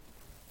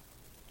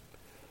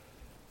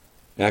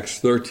Acts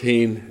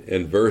 13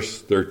 and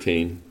verse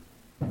 13.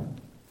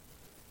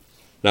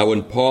 Now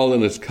when Paul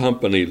and his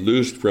company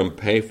loosed from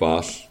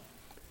Paphos,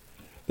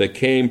 they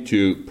came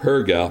to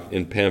Perga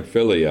in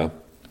Pamphylia,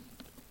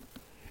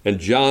 and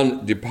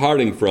John,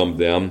 departing from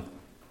them,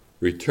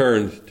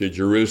 returned to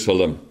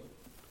Jerusalem.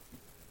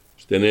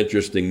 Just an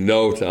interesting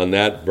note on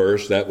that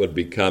verse. That would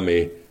become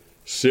a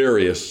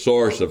serious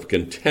source of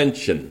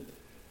contention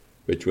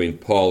between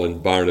Paul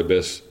and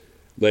Barnabas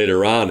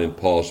later on in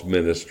Paul's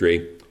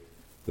ministry,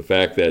 the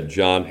fact that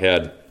John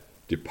had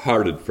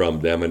departed from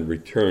them and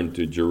returned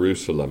to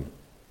Jerusalem.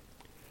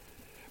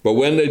 But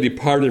when they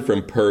departed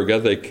from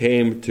Perga, they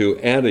came to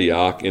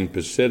Antioch in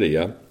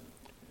Pisidia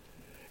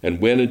and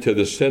went into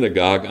the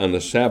synagogue on the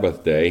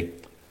Sabbath day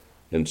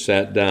and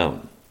sat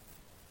down.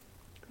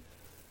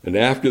 And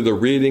after the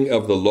reading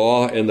of the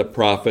law and the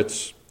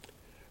prophets,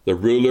 the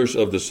rulers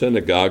of the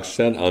synagogue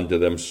sent unto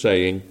them,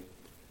 saying,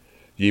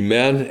 Ye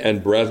men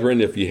and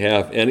brethren, if ye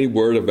have any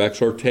word of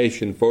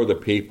exhortation for the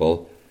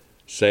people,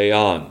 say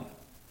on.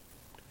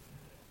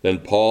 Then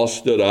Paul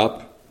stood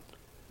up,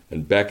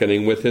 and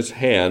beckoning with his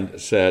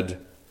hand,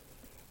 said,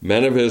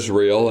 Men of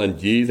Israel,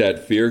 and ye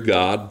that fear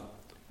God,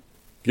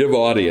 give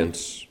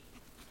audience.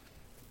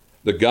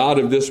 The God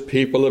of this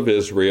people of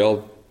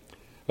Israel,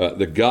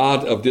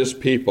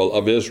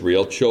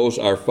 chose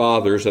our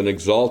fathers and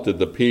exalted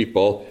the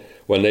people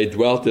when they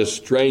dwelt as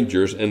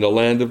strangers in the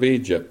land of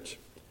Egypt.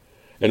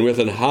 And with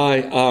an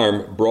high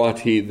arm brought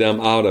he them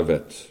out of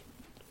it.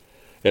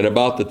 And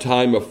about the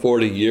time of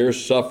 40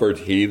 years suffered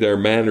he their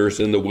manners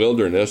in the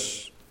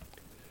wilderness.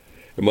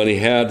 And when he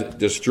had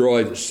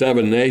destroyed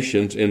 7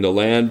 nations in the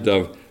land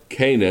of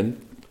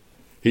Canaan,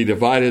 he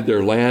divided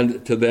their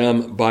land to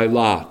them by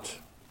lot.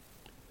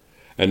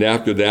 And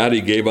after that he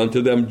gave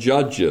unto them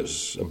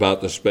judges about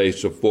the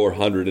space of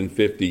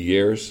 450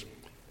 years,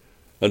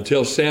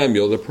 until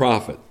Samuel the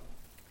prophet.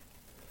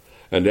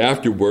 And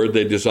afterward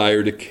they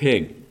desired a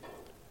king.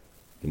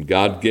 And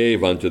God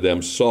gave unto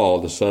them Saul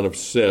the son of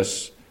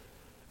Cis,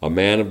 a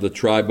man of the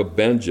tribe of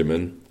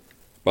Benjamin,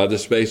 by the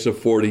space of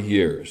 40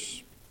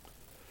 years.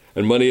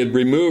 And when he had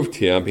removed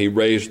him, he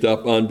raised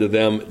up unto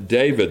them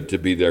David to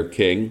be their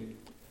king,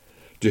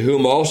 to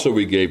whom also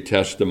he gave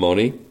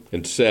testimony,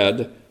 and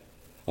said,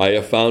 I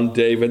have found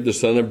David the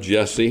son of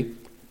Jesse,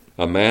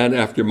 a man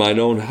after mine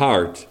own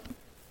heart,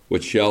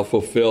 which shall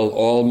fulfill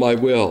all my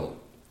will.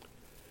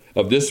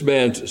 Of this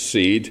man's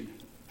seed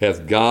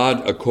hath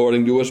God,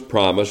 according to his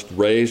promise,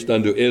 raised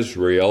unto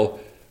Israel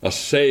a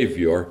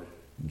Savior,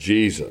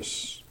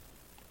 Jesus.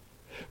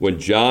 When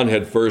John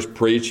had first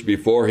preached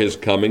before his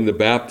coming the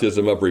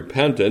baptism of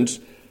repentance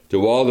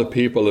to all the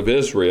people of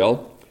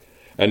Israel,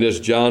 and as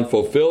John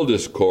fulfilled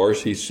his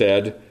course, he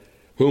said,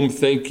 Whom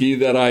think ye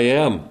that I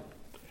am?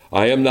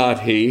 I am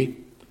not he,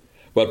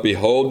 but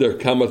behold, there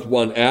cometh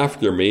one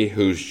after me,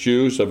 whose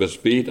shoes of his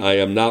feet I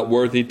am not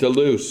worthy to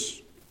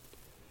loose.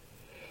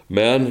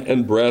 Men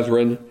and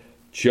brethren,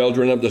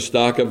 children of the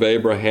stock of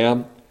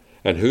Abraham,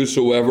 and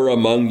whosoever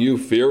among you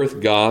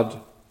feareth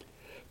God,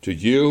 to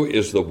you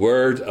is the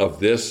word of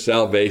this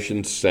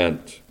salvation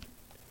sent.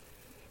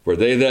 For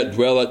they that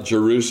dwell at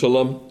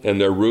Jerusalem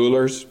and their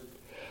rulers,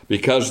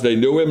 because they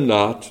knew him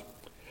not,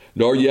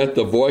 nor yet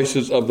the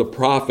voices of the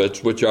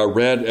prophets which are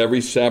read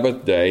every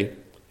Sabbath day,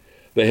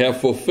 they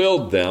have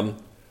fulfilled them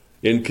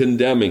in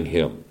condemning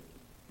him.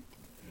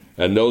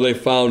 And though they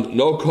found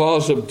no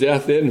cause of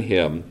death in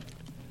him,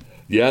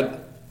 yet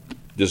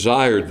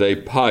desired they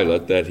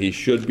Pilate that he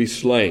should be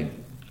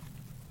slain.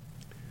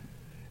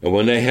 And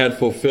when they had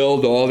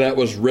fulfilled all that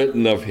was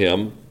written of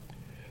him,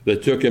 they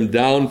took him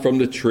down from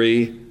the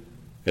tree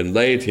and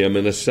laid him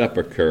in a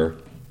sepulchre.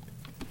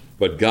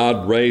 But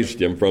God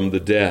raised him from the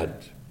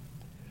dead.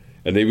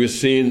 And he was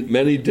seen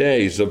many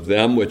days of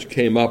them which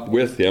came up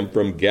with him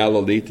from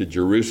Galilee to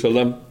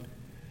Jerusalem,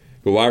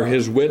 who are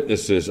his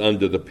witnesses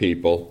unto the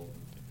people.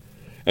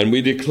 And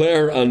we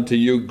declare unto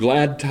you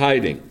glad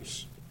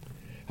tidings,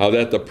 how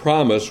that the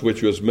promise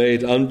which was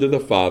made unto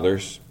the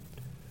fathers,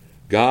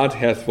 God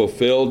hath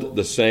fulfilled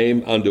the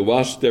same unto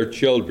us their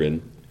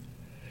children,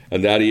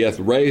 and that he hath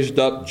raised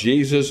up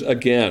Jesus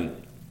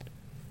again,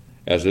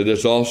 as it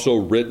is also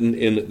written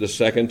in the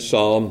 2nd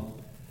Psalm,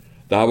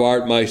 Thou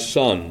art my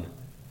son,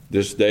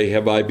 this day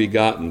have I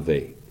begotten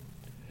thee.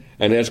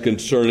 And as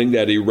concerning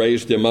that he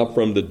raised him up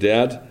from the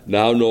dead,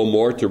 now no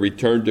more to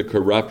return to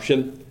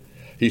corruption,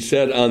 he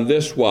said on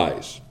this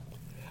wise,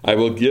 I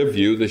will give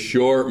you the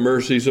sure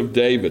mercies of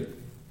David.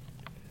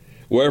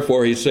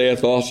 Wherefore he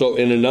saith also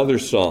in another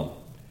psalm,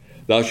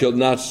 Thou shalt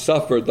not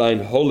suffer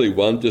thine Holy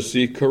One to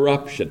see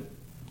corruption.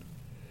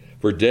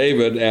 For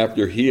David,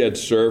 after he had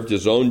served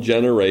his own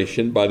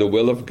generation by the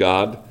will of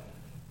God,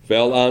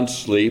 fell on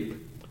sleep,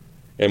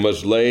 and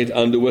was laid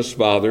unto his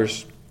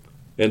fathers,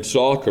 and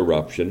saw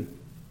corruption.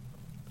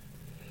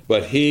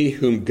 But he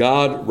whom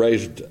God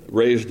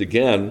raised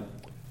again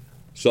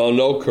saw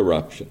no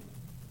corruption.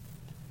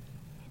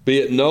 Be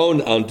it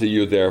known unto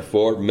you,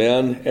 therefore,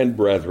 men and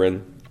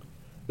brethren,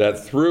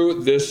 that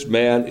through this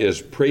man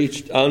is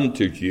preached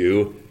unto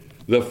you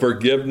the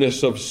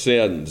forgiveness of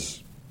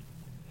sins.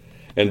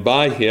 And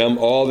by him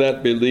all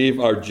that believe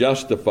are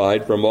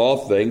justified from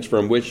all things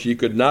from which ye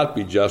could not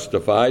be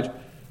justified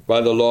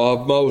by the law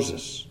of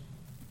Moses.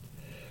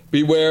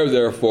 Beware,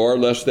 therefore,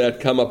 lest that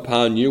come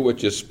upon you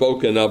which is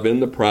spoken of in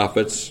the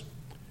prophets.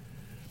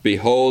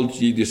 Behold,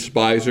 ye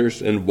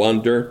despisers, and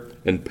wonder,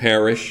 and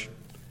perish.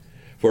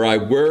 For I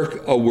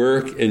work a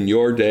work in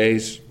your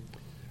days,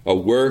 a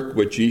work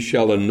which ye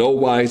shall in no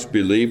wise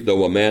believe,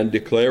 though a man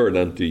declare it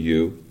unto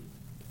you.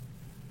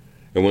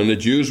 And when the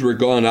Jews were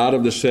gone out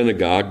of the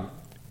synagogue,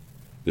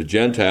 the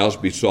Gentiles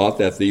besought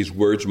that these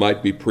words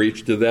might be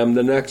preached to them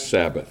the next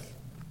Sabbath.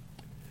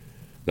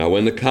 Now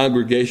when the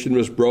congregation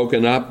was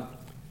broken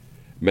up,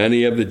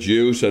 many of the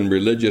Jews and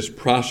religious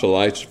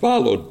proselytes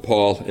followed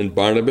Paul and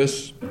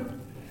Barnabas,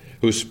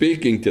 who,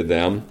 speaking to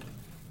them,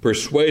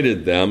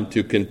 persuaded them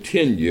to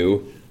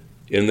continue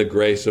in the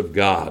grace of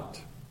God.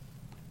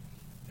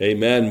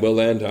 Amen. We'll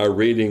end our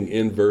reading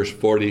in verse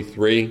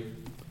 43,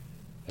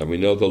 and we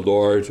know the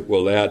Lord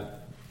will add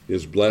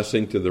his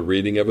blessing to the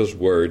reading of his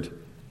word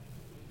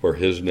for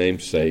his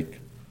name's sake.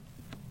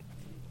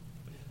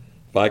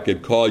 If I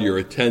could call your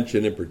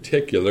attention in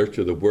particular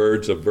to the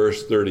words of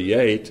verse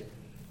 38,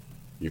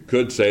 you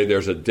could say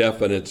there's a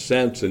definite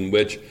sense in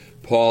which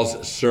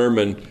Paul's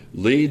sermon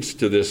leads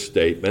to this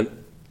statement.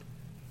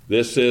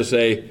 This is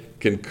a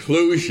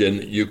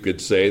conclusion, you could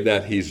say,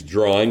 that he's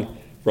drawing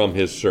from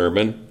his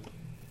sermon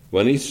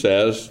when he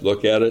says,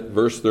 look at it,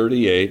 verse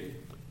 38,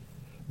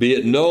 "Be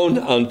it known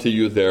unto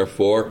you,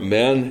 therefore,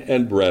 men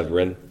and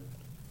brethren,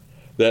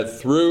 that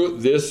through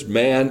this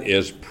man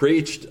is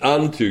preached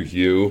unto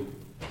you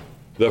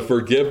the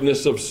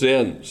forgiveness of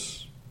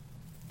sins."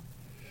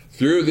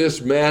 Through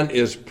this man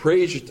is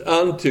preached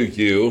unto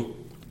you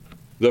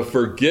the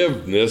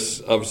forgiveness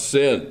of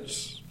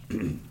sins.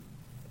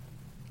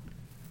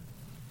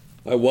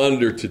 I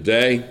wonder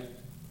today,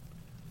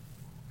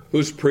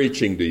 whose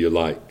preaching do you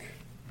like?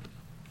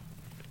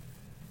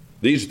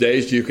 These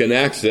days you can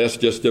access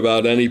just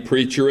about any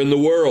preacher in the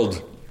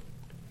world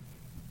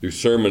through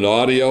sermon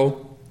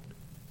audio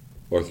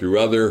or through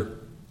other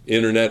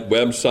internet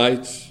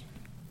websites.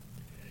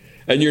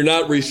 And you're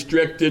not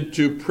restricted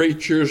to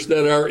preachers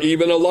that are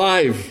even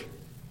alive.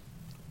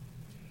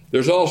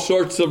 There's all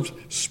sorts of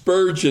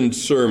Spurgeon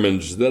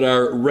sermons that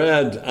are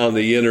read on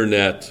the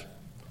internet.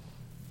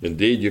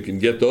 Indeed, you can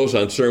get those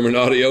on sermon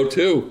audio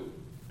too.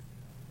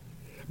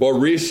 More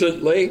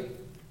recently,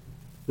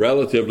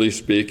 relatively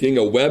speaking,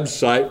 a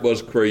website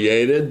was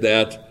created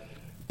that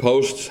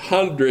posts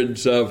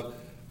hundreds of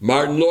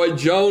Martin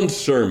Lloyd-Jones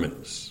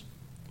sermons.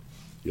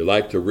 You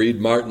like to read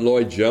Martin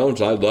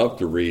Lloyd-Jones? I love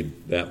to read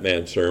that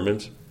man's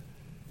sermons.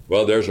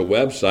 Well, there's a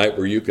website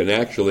where you can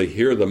actually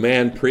hear the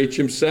man preach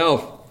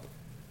himself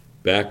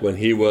back when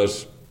he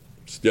was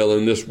still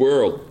in this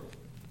world.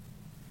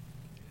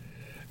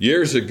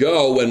 Years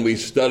ago, when we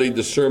studied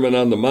the Sermon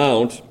on the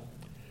Mount,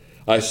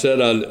 I said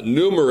on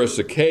numerous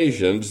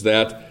occasions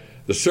that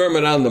the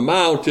Sermon on the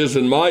Mount is,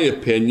 in my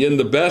opinion,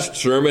 the best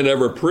sermon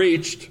ever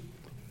preached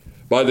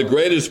by the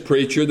greatest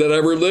preacher that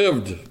ever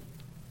lived.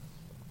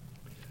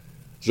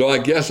 So I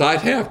guess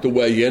I'd have to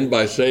weigh in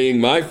by saying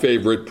my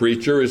favorite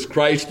preacher is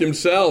Christ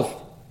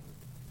himself.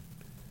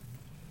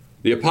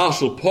 The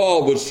Apostle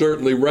Paul would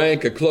certainly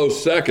rank a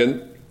close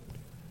second,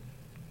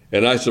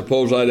 and I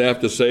suppose I'd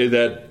have to say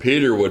that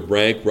Peter would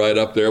rank right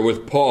up there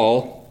with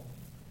Paul.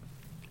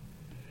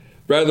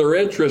 Rather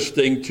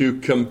interesting to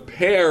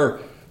compare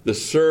the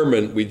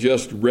sermon we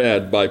just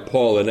read by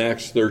Paul in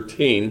Acts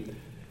 13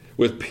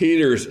 with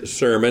Peter's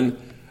sermon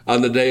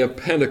on the day of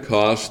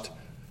Pentecost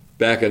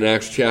back in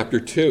Acts chapter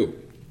 2.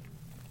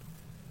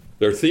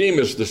 Their theme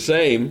is the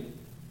same.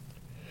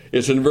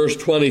 It's in verse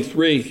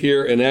 23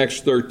 here in Acts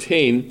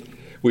 13.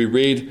 We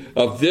read,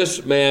 "Of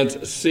this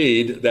man's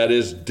seed," that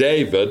is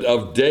David,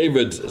 "of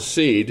David's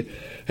seed,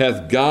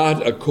 hath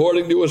God,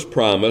 according to his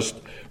promise,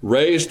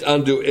 raised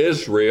unto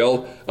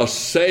Israel a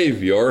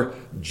Savior,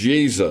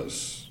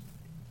 Jesus."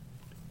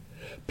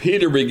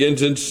 Peter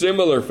begins in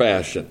similar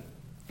fashion.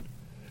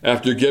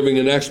 After giving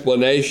an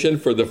explanation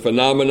for the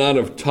phenomenon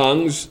of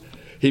tongues,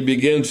 he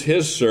begins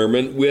his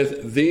sermon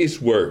with these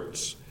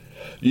words.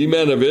 "Ye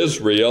men of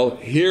Israel,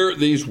 hear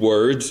these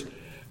words,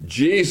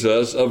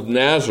 Jesus of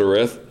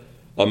Nazareth,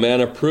 a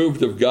man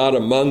approved of God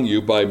among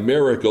you by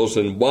miracles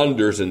and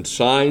wonders and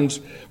signs,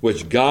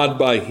 which God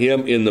by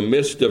him in the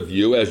midst of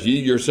you, as ye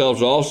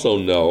yourselves also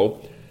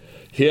know,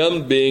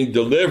 him being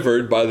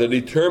delivered by the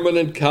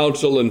determinate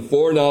counsel and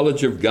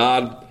foreknowledge of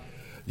God,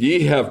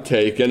 ye have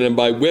taken, and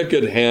by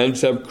wicked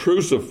hands have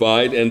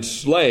crucified and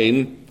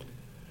slain,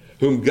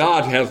 whom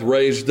God hath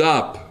raised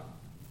up."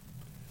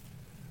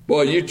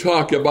 Boy, you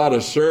talk about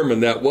a sermon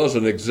that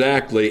wasn't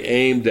exactly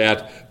aimed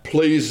at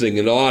pleasing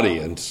an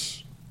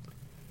audience.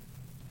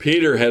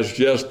 Peter has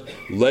just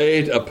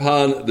laid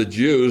upon the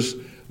Jews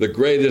the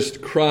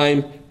greatest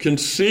crime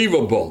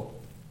conceivable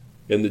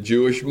in the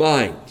Jewish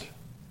mind.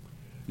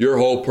 Your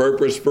whole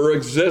purpose for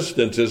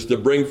existence is to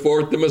bring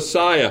forth the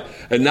Messiah,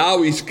 and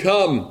now he's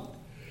come,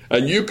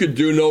 and you could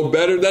do no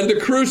better than to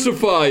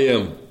crucify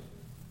him.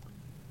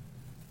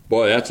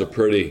 Boy, that's a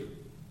pretty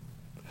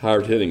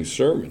hard-hitting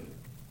sermon.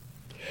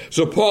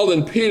 So Paul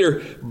and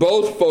Peter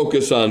both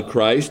focus on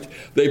Christ.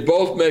 They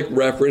both make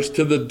reference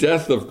to the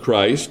death of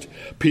Christ.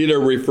 Peter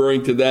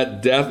referring to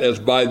that death as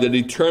by the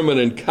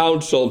determinate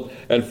counsel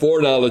and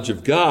foreknowledge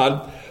of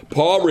God.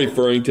 Paul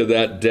referring to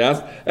that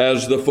death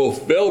as the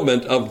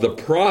fulfillment of the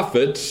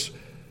prophets,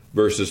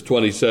 verses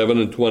 27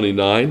 and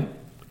 29.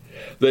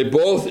 They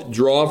both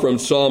draw from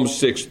Psalm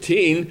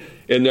 16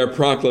 in their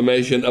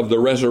proclamation of the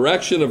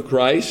resurrection of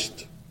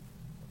Christ.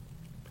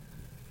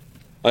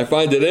 I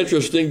find it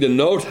interesting to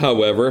note,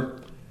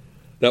 however,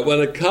 that when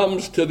it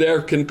comes to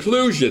their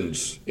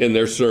conclusions in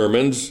their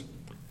sermons,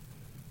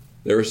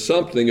 there is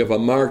something of a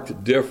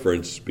marked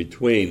difference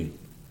between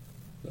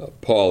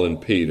Paul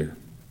and Peter.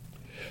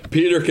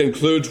 Peter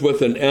concludes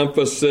with an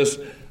emphasis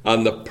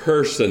on the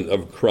person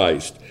of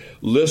Christ.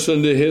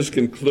 Listen to his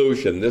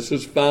conclusion. This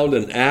is found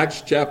in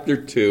Acts chapter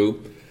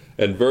 2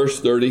 and verse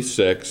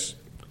 36,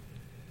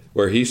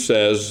 where he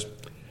says,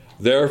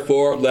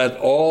 "Therefore let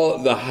all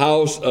the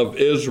house of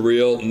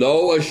Israel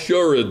know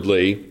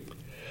assuredly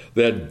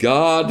that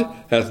God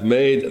hath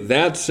made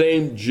that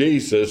same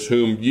Jesus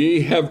whom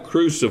ye have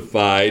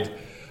crucified,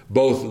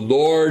 both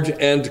Lord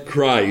and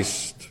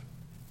Christ."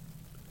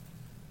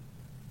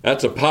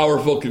 That's a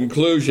powerful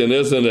conclusion,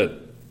 isn't it?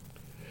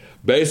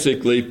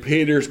 Basically,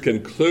 Peter's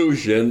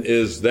conclusion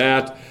is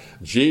that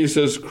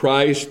Jesus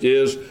Christ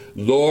is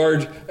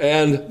Lord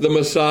and the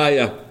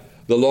Messiah,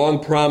 the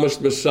long-promised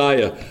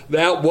Messiah.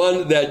 That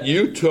one that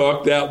you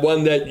took, that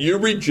one that you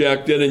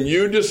rejected and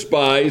you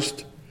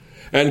despised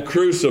and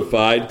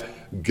crucified,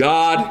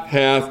 God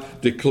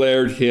hath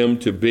declared him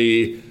to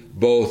be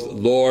both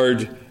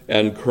Lord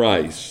and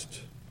Christ.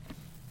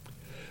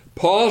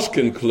 Paul's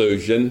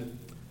conclusion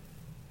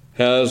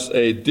has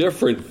a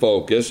different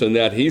focus in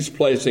that he's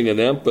placing an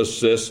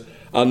emphasis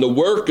on the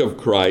work of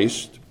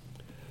Christ,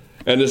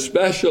 and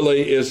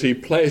especially is he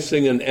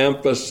placing an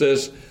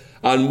emphasis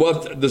on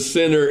what the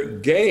sinner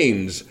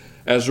gains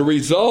as a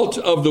result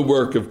of the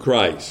work of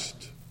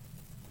Christ.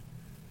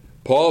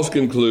 Paul's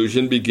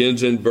conclusion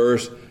begins in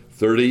verse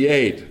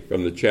 38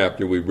 from the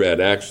chapter we read,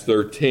 Acts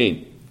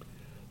 13.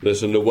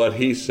 Listen to what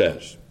he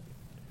says.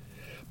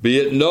 "Be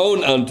it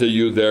known unto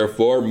you,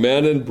 therefore,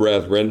 men and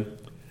brethren,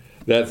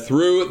 that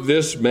through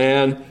this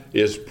man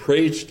is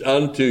preached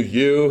unto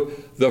you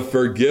the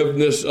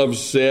forgiveness of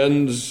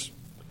sins,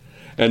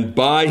 and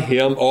by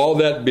him all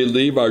that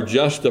believe are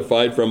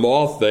justified from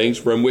all things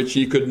from which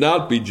ye could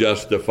not be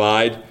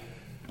justified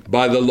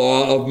by the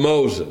law of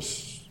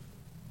Moses."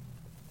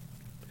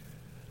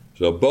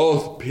 So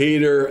both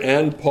Peter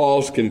and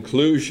Paul's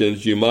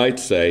conclusions, you might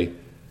say,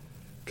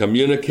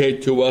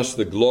 communicate to us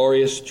the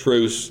glorious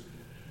truths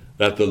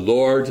that the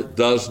Lord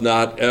does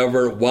not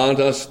ever want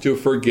us to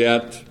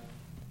forget.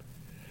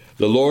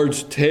 The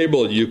Lord's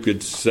table, you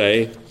could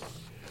say,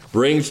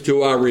 brings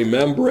to our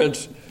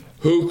remembrance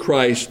who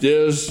Christ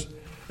is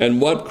and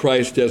what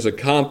Christ has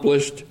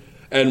accomplished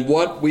and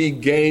what we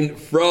gain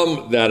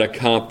from that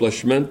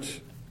accomplishment.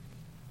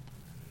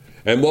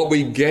 And what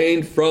we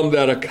gain from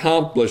that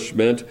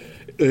accomplishment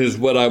is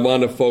what I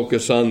want to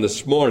focus on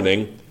this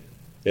morning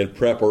in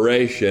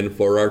preparation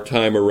for our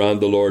time around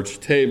the Lord's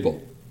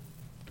table.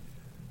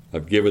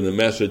 I've given the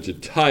message a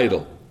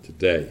title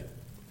today.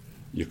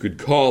 You could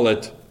call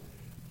it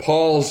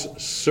Paul's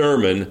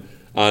Sermon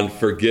on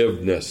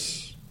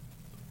Forgiveness.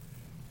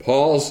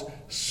 Paul's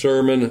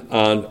Sermon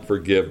on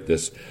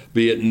Forgiveness.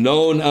 "Be it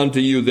known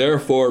unto you,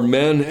 therefore,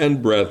 men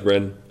and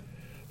brethren,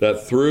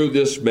 that through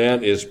this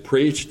man is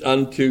preached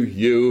unto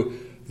you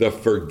the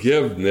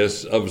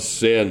forgiveness of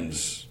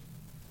sins."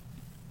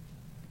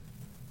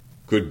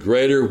 Could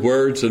greater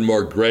words and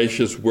more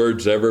gracious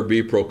words ever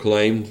be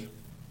proclaimed?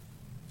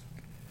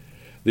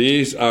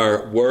 These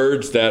are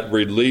words that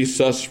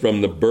release us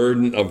from the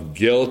burden of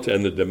guilt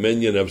and the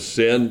dominion of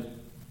sin.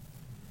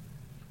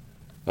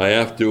 I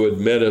have to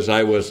admit, as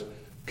I was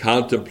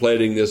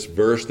contemplating this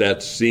verse,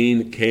 that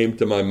scene came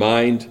to my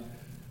mind.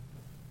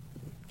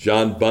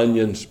 John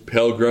Bunyan's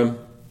Pilgrim.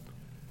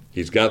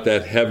 He's got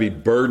that heavy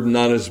burden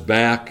on his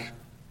back.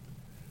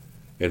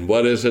 And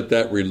what is it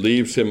that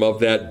relieves him of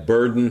that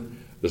burden?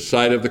 The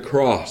sight of the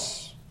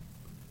cross.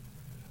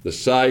 The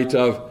sight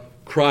of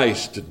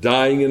Christ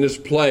dying in his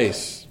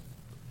place.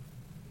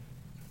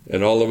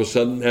 And all of a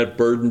sudden that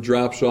burden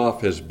drops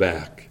off his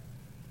back.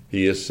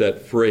 He is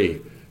set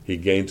free. He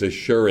gains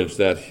assurance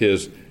that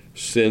his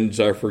sins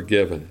are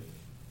forgiven.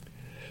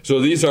 So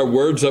these are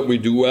words that we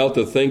do well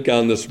to think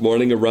on this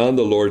morning around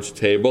the Lord's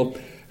table.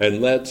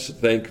 And let's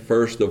think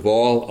first of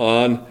all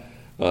on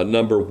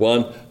number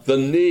one, the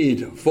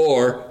need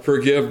for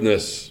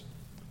forgiveness.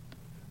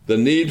 The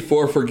need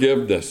for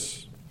forgiveness.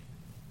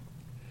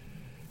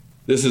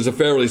 This is a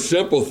fairly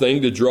simple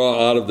thing to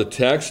draw out of the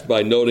text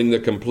by noting the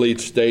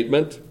complete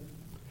statement.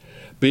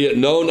 "Be it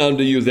known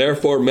unto you,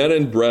 therefore, men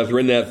and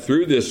brethren, that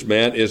through this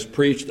man is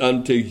preached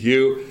unto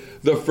you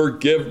the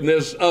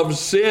forgiveness of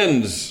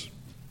sins."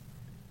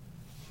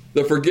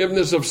 The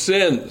forgiveness of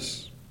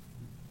sins.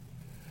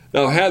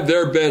 Now, had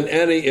there been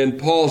any in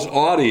Paul's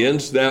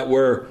audience that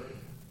were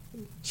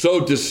so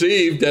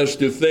deceived as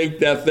to think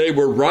that they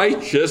were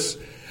righteous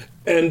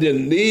and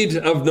in need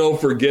of no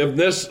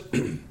forgiveness,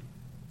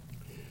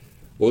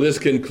 well, this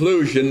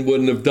conclusion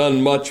wouldn't have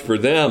done much for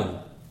them.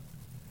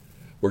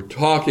 We're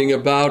talking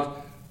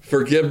about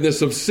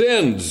forgiveness of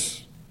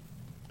sins.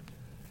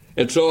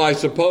 And so I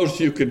suppose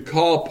you could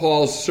call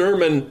Paul's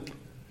sermon,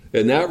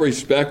 in that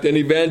respect, an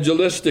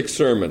evangelistic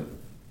sermon.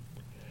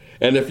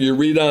 And if you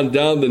read on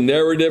down the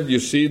narrative, you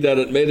see that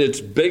it made its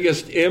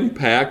biggest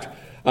impact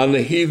on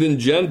the heathen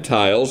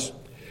Gentiles,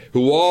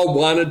 who all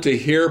wanted to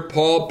hear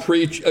Paul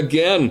preach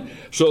again.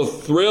 So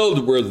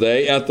thrilled were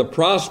they at the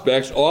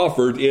prospects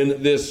offered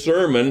in this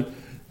sermon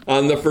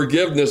on the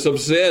forgiveness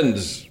of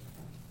sins.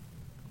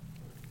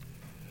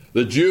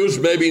 The Jews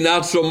maybe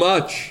not so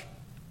much.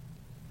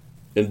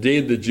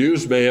 Indeed, the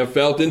Jews may have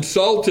felt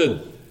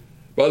insulted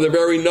by the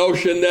very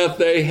notion that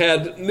they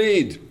had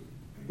need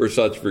for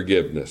such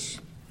forgiveness.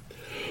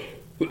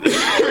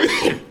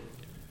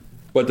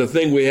 But the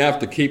thing we have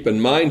to keep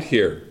in mind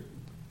here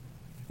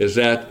is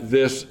that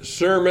this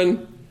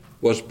sermon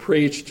was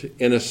preached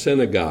in a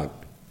synagogue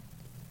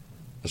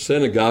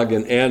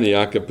in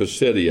Antioch of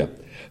Pisidia.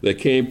 They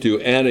came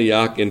to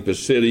Antioch in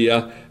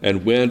Pisidia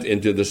and went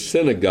into the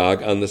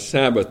synagogue on the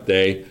Sabbath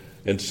day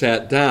and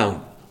sat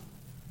down.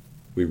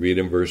 We read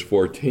in verse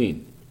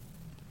 14.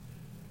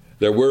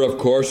 There were, of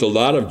course, a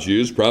lot of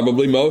Jews,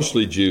 probably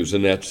mostly Jews,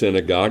 in that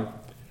synagogue,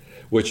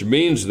 which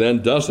means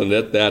then, doesn't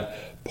it,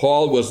 that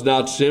Paul was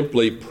not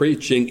simply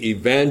preaching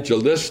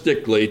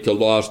evangelistically to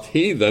lost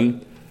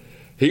heathen,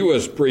 he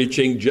was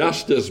preaching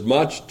just as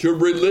much to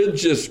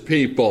religious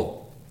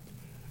people,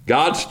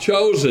 God's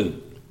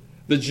chosen,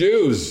 the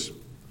Jews,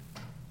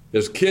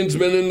 his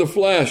kinsmen in the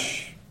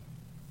flesh.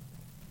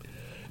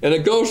 And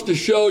it goes to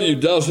show you,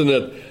 doesn't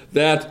it,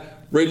 that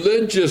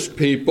religious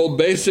people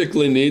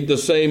basically need the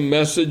same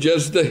message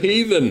as the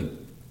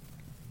heathen.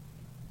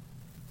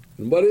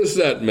 And what is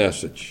that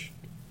message?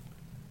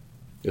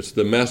 It's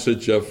the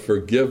message of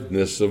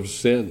forgiveness of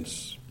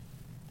sins.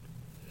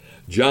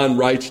 John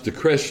writes to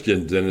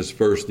Christians in his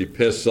first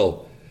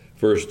epistle,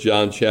 1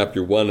 John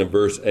chapter 1 and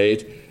verse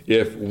 8,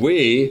 if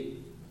we,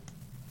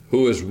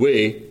 who is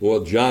we? Well,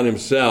 John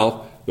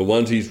himself, the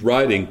ones he's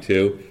writing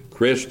to,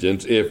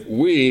 Christians, if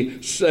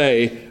we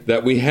say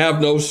that we have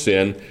no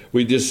sin,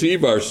 we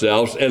deceive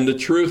ourselves and the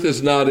truth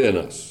is not in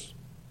us.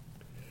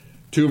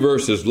 2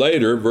 verses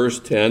later, verse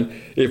 10,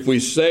 if we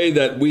say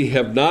that we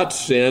have not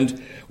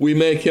sinned, we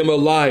make him a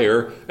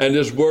liar and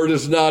his word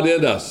is not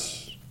in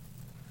us.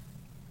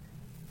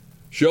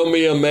 Show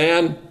me a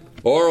man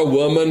or a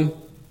woman,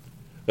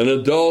 an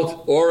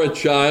adult or a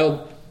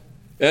child,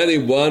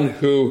 anyone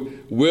who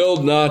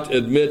will not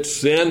admit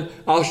sin,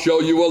 I'll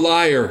show you a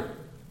liar.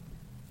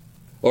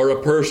 Or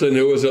a person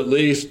who is at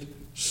least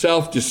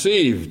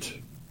self-deceived.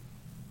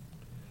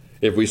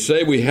 If we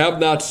say we have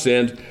not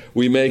sinned,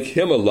 we make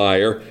him a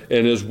liar,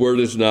 and his word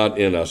is not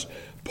in us.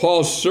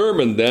 Paul's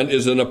sermon, then,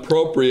 is an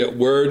appropriate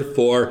word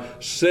for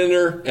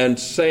sinner and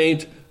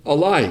saint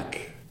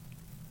alike.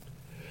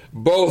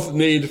 Both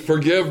need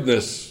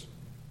forgiveness.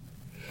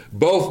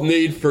 Both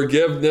need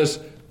forgiveness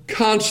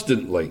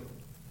constantly.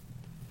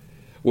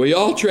 We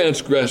all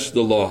transgress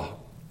the law,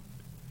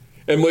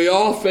 and we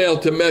all fail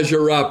to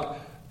measure up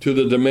to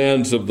the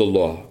demands of the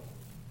law.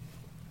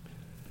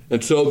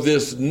 And so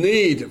this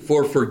need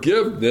for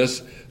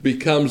forgiveness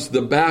becomes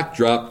the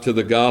backdrop to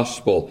the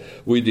gospel.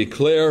 We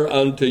declare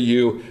unto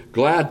you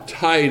glad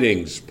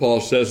tidings, Paul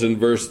says in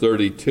verse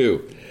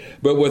 32.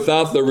 But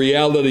without the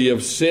reality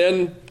of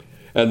sin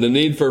and the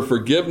need for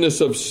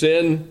forgiveness of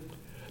sin,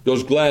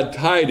 those glad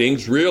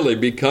tidings really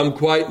become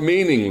quite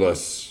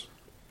meaningless.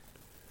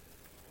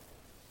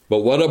 But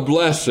what a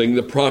blessing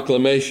the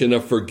proclamation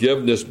of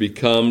forgiveness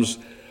becomes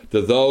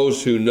to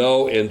those who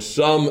know in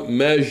some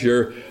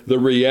measure the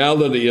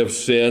reality of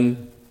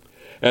sin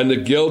and the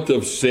guilt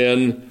of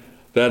sin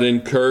that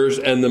incurs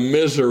and the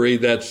misery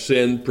that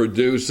sin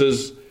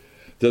produces.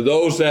 To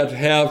those that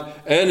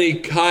have any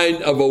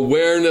kind of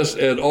awareness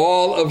at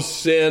all of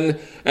sin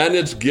and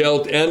its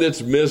guilt and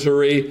its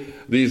misery,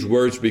 these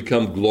words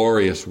become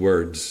glorious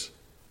words.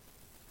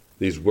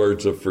 These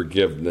words of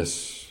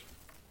forgiveness.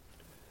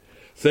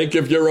 Think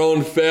of your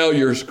own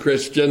failures,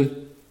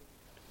 Christian.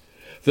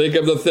 Think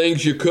of the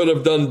things you could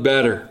have done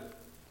better.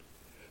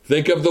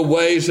 Think of the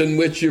ways in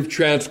which you've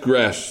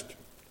transgressed.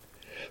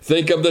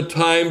 Think of the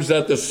times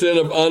that the sin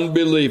of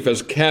unbelief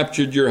has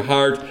captured your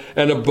heart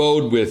and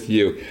abode with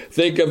you.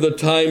 Think of the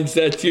times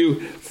that you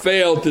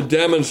failed to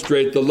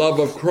demonstrate the love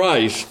of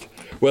Christ,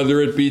 whether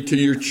it be to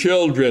your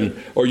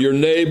children or your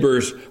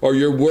neighbors or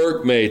your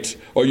workmates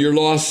or your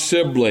lost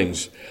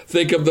siblings.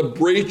 Think of the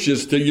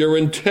breaches to your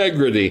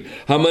integrity.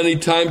 How many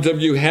times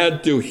have you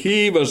had to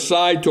heave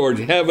aside toward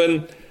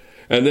heaven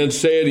and then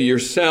say to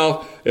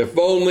yourself, if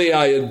only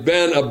I had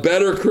been a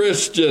better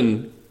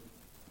Christian.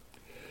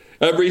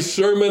 Every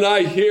sermon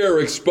I hear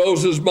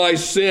exposes my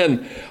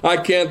sin. I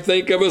can't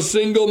think of a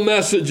single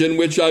message in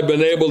which I've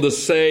been able to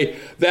say,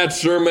 that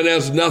sermon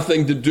has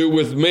nothing to do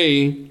with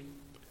me.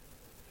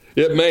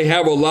 It may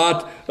have a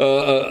lot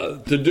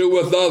to do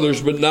with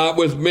others, but not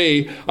with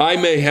me. I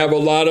may have a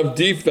lot of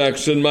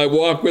defects in my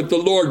walk with the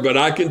Lord, but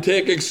I can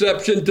take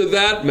exception to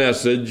that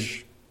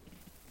message.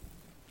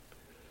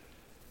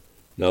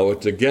 Now,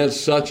 it's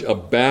against such a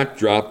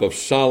backdrop of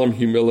solemn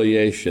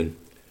humiliation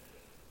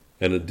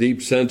and a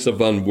deep sense of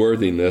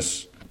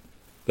unworthiness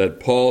that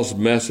Paul's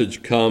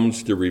message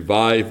comes to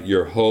revive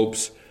your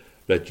hopes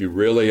that you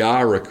really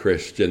are a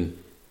Christian.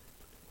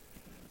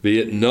 Be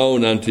it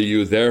known unto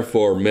you,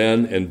 therefore,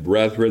 men and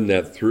brethren,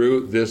 that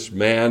through this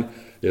man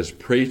is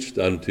preached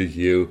unto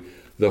you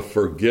the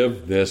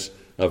forgiveness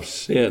of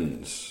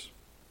sins.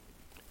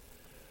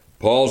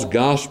 Paul's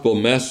gospel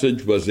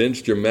message was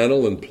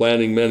instrumental in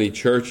planting many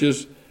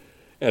churches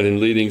and in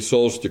leading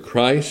souls to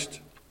Christ.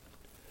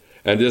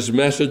 And his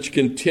message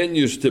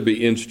continues to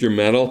be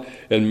instrumental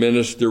in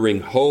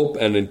ministering hope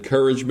and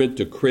encouragement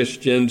to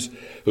Christians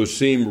who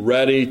seem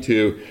ready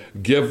to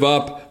give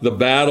up the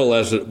battle,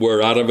 as it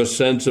were, out of a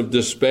sense of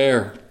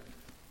despair.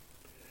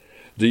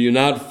 Do you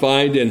not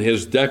find in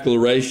his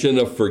declaration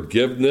of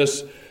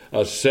forgiveness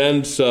a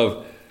sense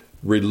of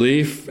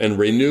relief and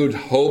renewed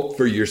hope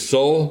for your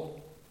soul?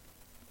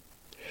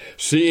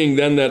 Seeing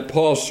then that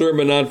Paul's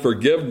sermon on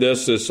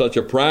forgiveness is such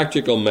a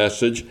practical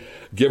message,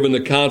 given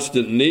the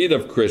constant need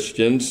of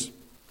Christians,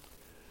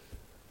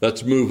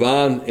 let's move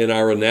on in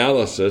our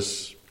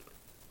analysis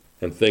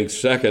and think,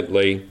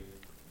 secondly,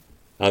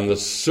 on the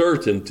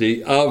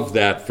certainty of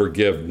that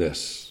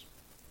forgiveness.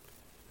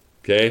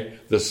 Okay?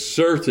 The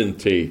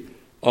certainty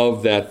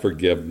of that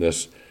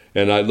forgiveness.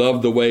 And I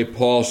love the way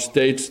Paul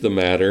states the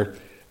matter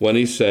when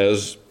he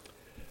says,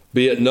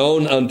 "Be it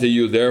known unto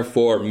you,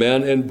 therefore,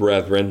 men and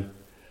brethren,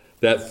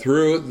 that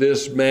through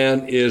this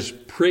man is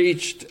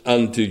preached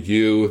unto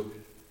you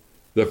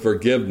the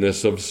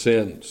forgiveness of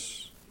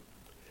sins."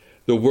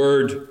 The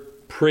word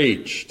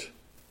preached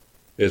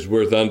is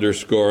worth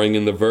underscoring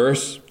in the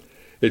verse.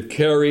 It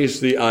carries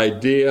the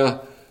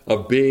idea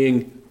of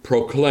being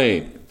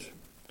proclaimed.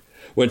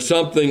 When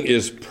something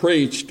is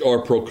preached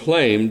or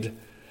proclaimed,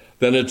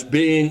 then it's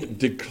being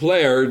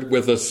declared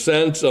with a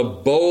sense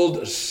of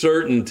bold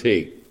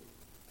certainty.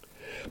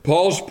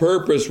 Paul's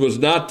purpose was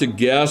not to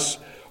guess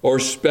or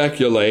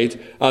speculate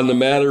on the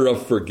matter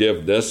of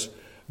forgiveness,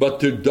 but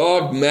to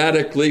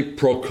dogmatically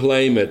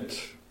proclaim it.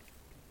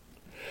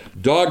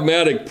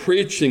 Dogmatic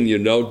preaching, you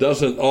know,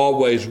 doesn't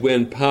always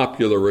win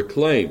popular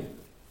acclaim.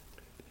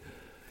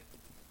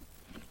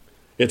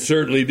 It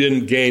certainly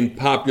didn't gain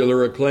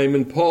popular acclaim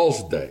in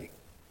Paul's day.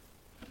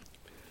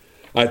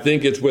 I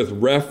think it's with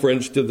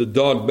reference to the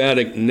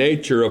dogmatic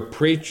nature of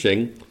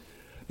preaching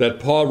that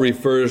Paul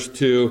refers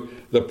to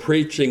the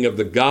preaching of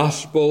the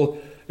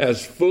gospel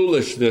as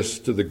foolishness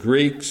to the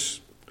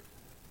Greeks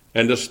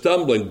and a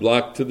stumbling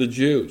block to the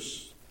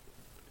Jews.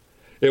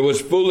 It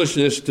was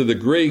foolishness to the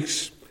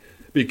Greeks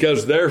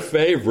because their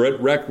favorite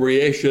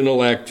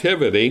recreational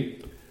activity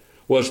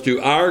was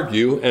to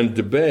argue and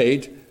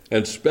debate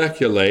and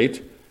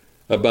speculate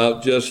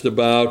about just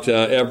about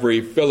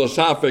every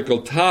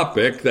philosophical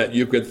topic that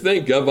you could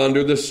think of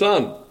under the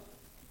sun.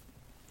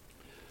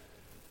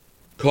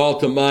 Call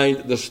to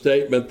mind the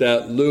statement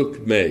that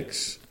Luke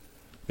makes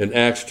in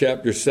Acts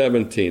chapter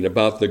 17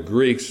 about the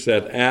Greeks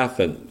at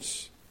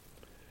Athens.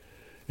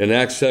 In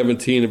Acts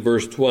 17 and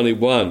verse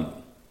 21,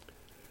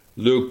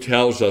 Luke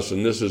tells us,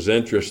 and this is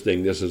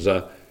interesting, this is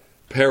a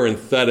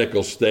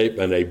parenthetical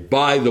statement, a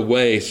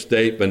by-the-way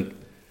statement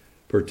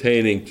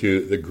pertaining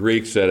to the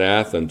Greeks at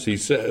Athens. He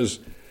says,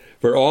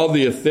 "For all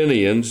the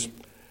Athenians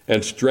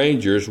and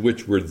strangers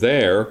which were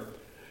there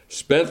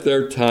spent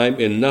their time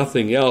in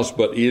nothing else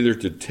but either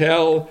to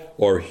tell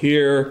or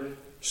hear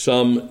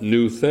some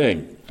new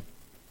thing."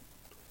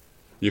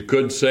 You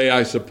could say,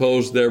 I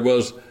suppose, there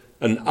was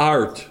an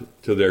art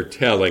to their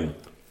telling,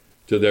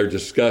 to their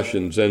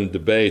discussions and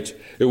debates.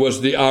 It was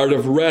the art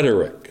of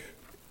rhetoric.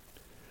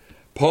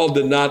 Paul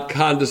did not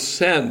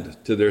condescend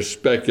to their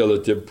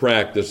speculative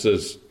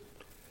practices.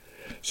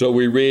 So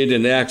we read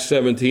in Acts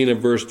 17 and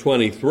verse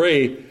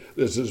 23,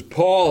 this is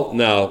Paul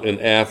now in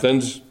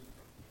Athens,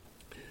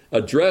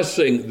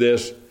 addressing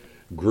this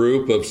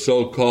group of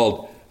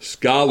so-called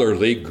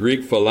scholarly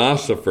Greek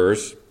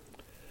philosophers.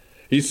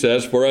 He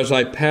says, "For as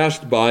I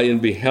passed by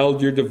and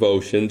beheld your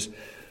devotions,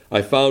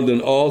 I found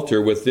an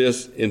altar with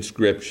this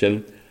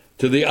inscription,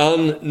 to the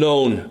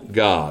unknown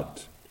God.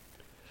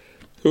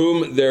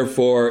 Whom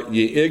therefore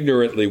ye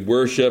ignorantly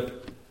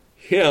worship,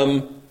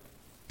 him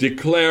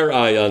declare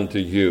I unto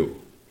you."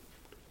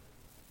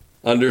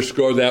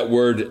 Underscore that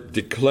word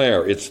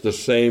declare. It's the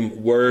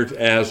same word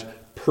as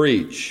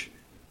preach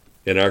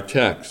in our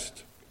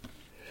text.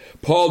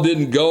 Paul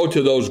didn't go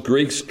to those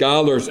Greek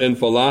scholars and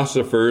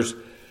philosophers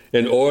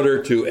in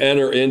order to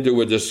enter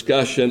into a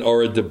discussion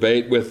or a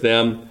debate with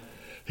them.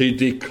 He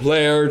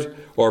declared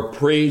or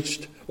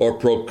preached or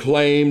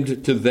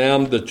proclaimed to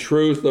them the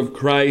truth of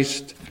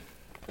Christ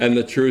and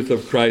the truth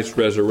of Christ's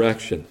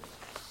resurrection.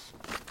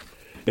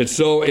 And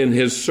so in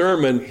his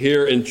sermon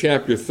here in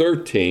chapter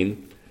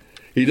 13,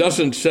 he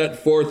doesn't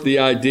set forth the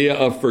idea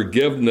of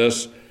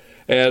forgiveness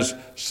as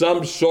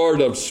some sort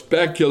of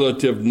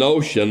speculative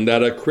notion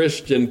that a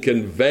Christian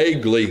can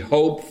vaguely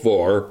hope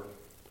for.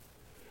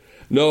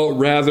 No,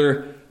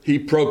 rather, he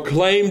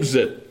proclaims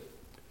it.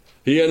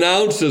 He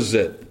announces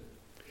it.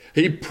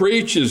 He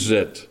preaches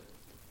it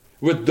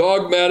with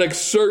dogmatic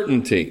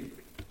certainty.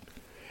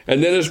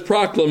 And in his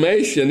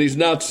proclamation, he's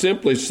not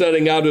simply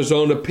setting out his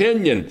own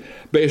opinion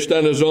based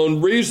on his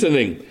own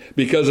reasoning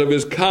because of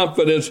his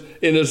confidence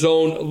in his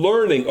own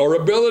learning or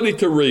ability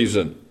to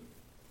reason.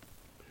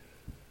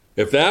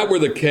 If that were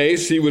the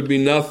case, he would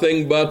be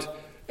nothing but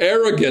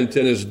arrogant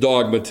in his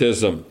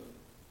dogmatism.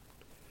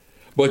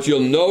 But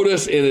you'll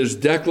notice in his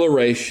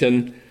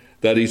declaration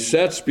that he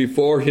sets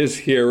before his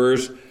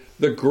hearers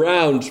the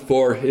grounds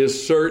for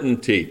his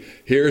certainty.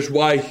 Here's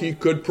why he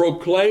could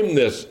proclaim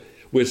this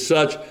with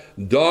such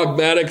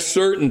dogmatic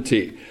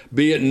certainty.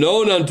 Be it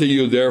known unto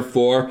you,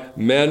 therefore,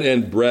 men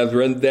and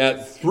brethren,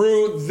 that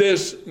through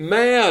this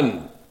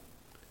man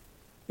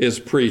is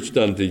preached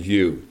unto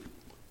you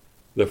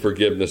the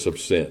forgiveness of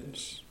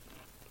sins.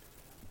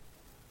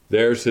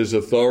 There's his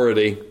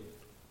authority,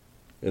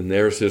 and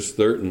there's his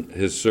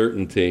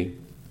certainty.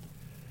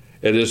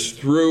 It is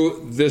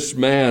through this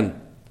man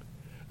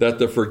that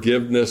the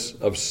forgiveness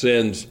of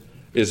sins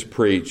is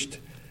preached.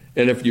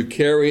 And if you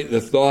carry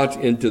the thought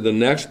into the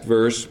next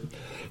verse,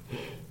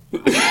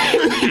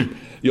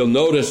 you'll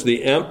notice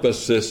the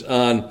emphasis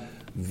on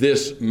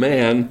this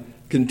man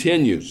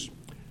continues.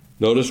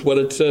 Notice what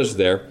it says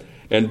there.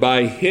 And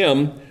by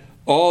him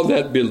all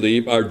that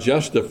believe are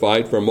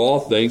justified from all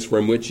things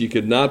from which ye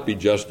could not be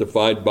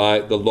justified by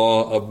the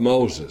law of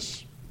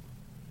Moses.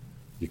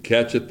 You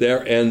catch it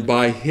there? And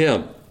by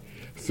him.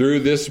 Through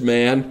this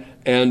man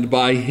and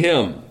by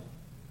him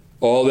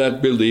all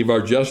that believe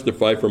are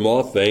justified from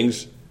all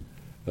things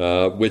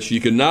which ye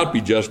could not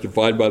be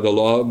justified by the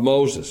law of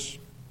Moses.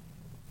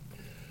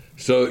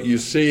 So you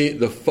see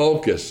the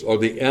focus or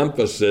the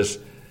emphasis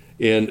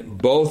in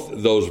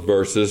both those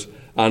verses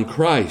on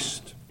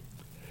Christ.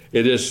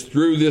 It is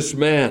through this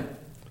man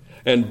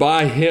and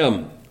by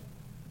him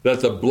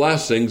that the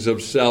blessings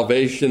of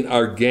salvation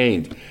are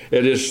gained.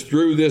 It is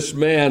through this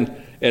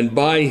man and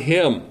by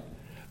him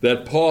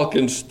that Paul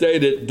can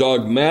state it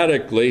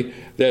dogmatically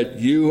that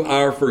you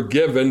are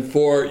forgiven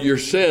for your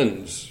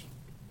sins.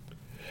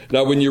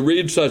 Now, when you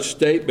read such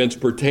statements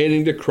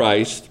pertaining to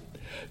Christ,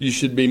 you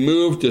should be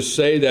moved to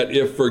say that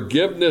if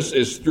forgiveness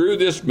is through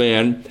this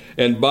man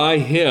and by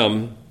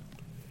him,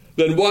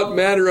 then what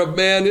manner of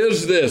man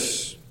is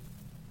this?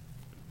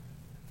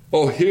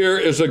 Oh, here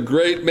is a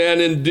great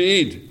man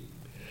indeed,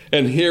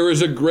 and here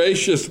is a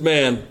gracious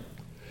man,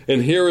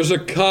 and here is a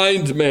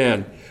kind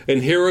man,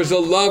 and here is a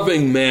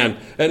loving man,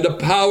 and a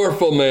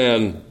powerful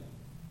man.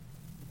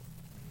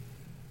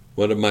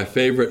 One of my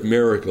favorite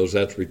miracles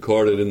that's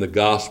recorded in the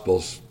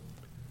Gospels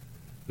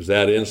is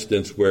that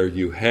instance where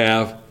you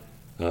have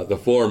the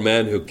four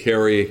men who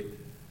carry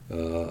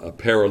a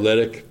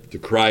paralytic to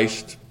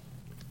Christ.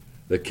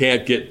 They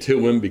can't get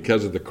to him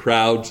because of the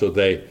crowd, so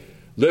they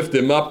lift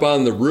him up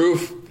on the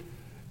roof,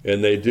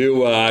 and they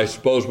do, I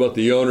suppose, what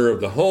the owner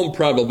of the home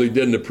probably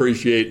didn't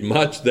appreciate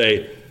much.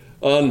 They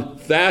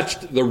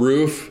unthatched the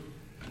roof,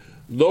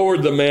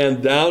 lowered the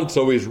man down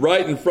so he's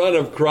right in front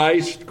of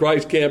Christ.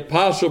 Christ can't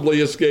possibly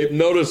escape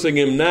noticing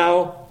him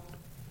now.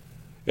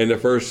 And the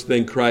first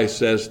thing Christ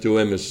says to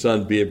him is,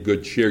 "Son, be of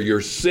good cheer.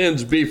 Your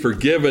sins be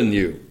forgiven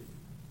you."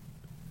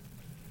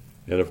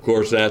 And of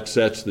course that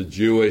sets the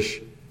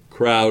Jewish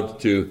crowd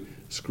to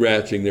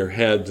scratching their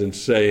heads and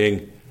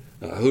saying,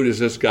 who does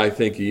this guy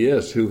think he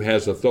is? Who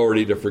has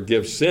authority to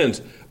forgive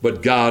sins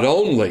but God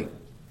only?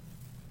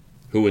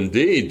 Who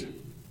indeed?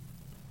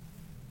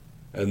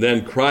 And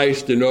then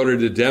Christ, in order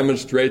to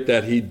demonstrate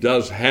that he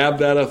does have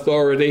that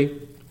authority,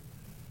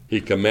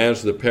 he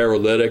commands the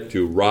paralytic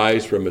to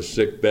rise from his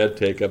sick bed,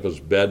 take up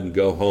his bed, and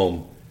go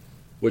home,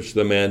 which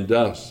the man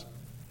does.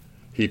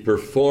 He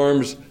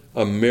performs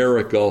a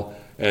miracle,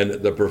 and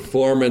the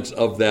performance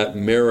of that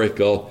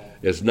miracle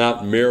is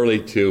not merely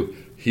to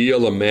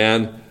heal a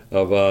man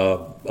of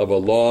a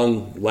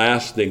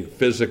long-lasting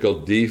physical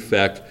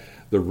defect.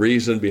 The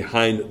reason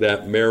behind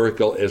that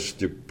miracle is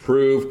to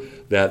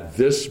prove that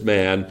this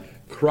man,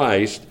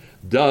 Christ,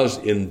 does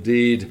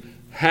indeed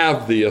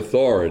have the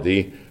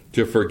authority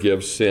to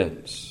forgive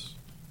sins.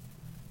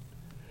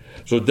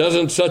 So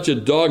doesn't such a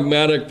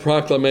dogmatic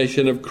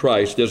proclamation of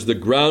Christ as the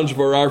grounds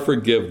for our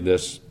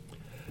forgiveness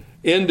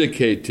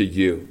indicate to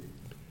you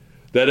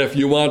that if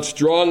you want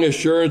strong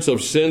assurance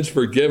of sins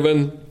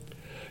forgiven,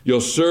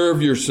 you'll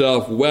serve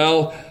yourself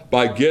well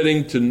by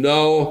getting to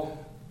know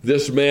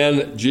this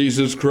man,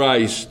 Jesus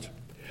Christ?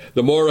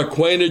 The more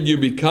acquainted you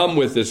become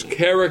with his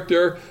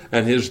character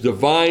and his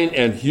divine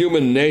and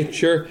human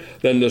nature,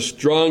 then the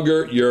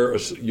stronger your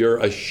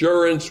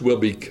assurance will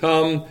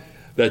become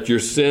that your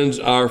sins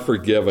are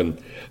forgiven.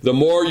 The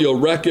more you'll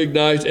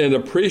recognize and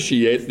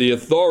appreciate the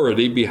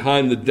authority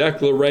behind the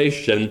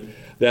declaration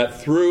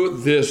that through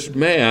this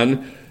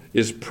man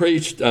is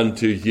preached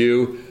unto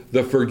you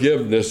the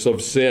forgiveness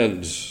of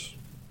sins.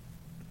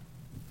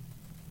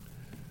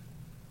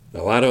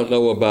 Now, I don't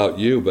know about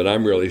you, but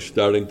I'm really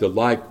starting to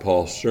like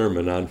Paul's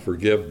sermon on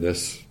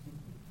forgiveness.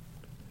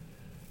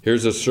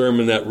 Here's a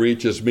sermon that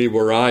reaches me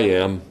where I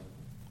am,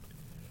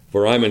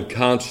 for I'm in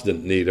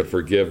constant need of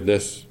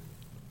forgiveness.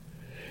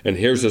 And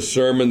here's a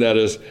sermon that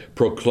is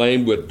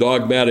proclaimed with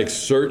dogmatic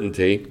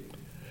certainty,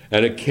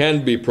 and it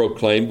can be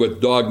proclaimed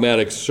with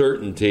dogmatic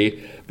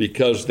certainty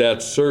because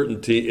that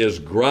certainty is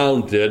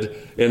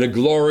grounded in a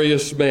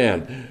glorious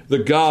man, the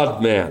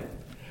God-man,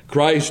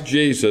 Christ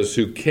Jesus,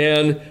 who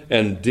can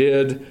and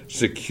did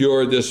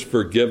secure this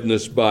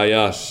forgiveness by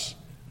us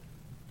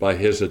by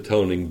his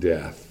atoning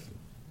death.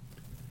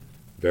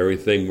 Very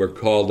thing we're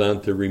called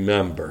on to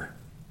remember,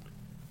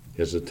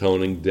 his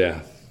atoning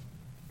death.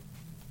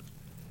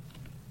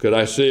 Could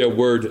I say a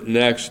word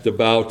next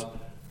about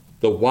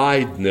the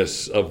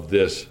wideness of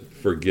this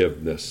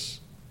forgiveness?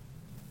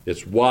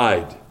 It's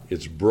wide,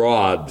 it's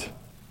broad.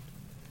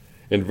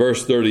 In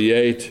verse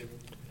 38,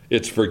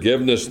 it's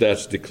forgiveness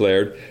that's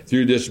declared.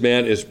 Through this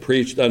man is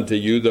preached unto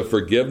you the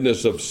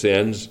forgiveness of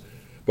sins.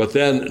 But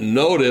then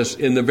notice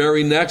in the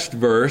very next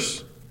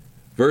verse,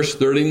 verse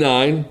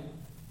 39,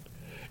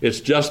 it's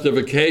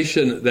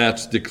justification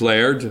that's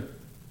declared.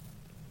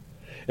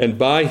 And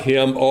by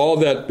him all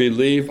that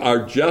believe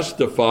are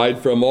justified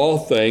from all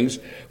things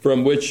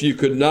from which you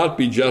could not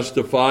be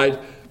justified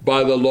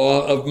by the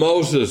law of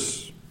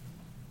Moses.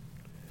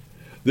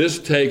 This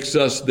takes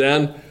us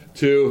then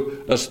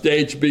to a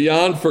stage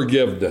beyond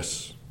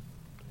forgiveness.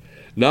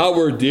 Now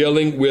we're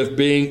dealing with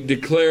being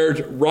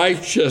declared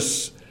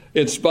righteous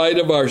in spite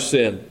of our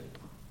sin.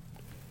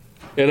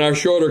 In our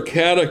shorter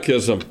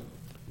catechism,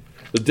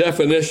 the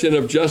definition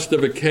of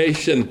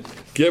justification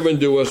given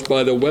to us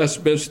by the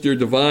Westminster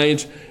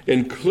Divines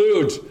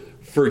includes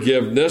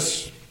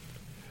forgiveness.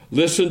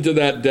 Listen to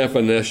that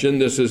definition.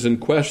 This is in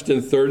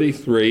question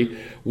 33.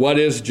 What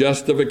is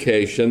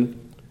justification?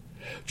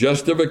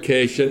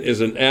 Justification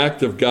is an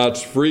act of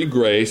God's free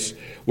grace,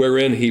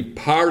 wherein he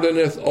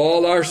pardoneth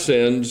all our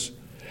sins,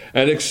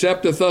 and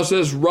accepteth us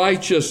as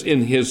righteous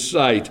in his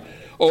sight,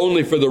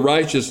 only for the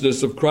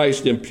righteousness of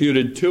Christ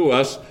imputed to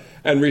us,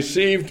 and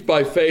received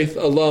by faith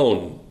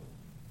alone.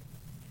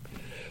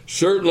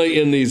 Certainly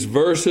in these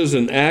verses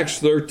in Acts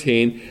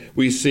 13,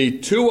 we see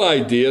two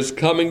ideas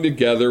coming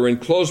together in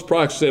close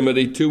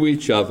proximity to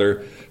each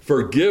other,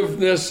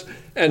 forgiveness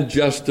and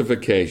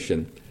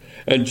justification.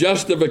 And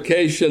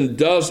justification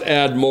does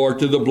add more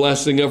to the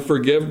blessing of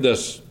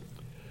forgiveness.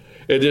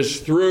 It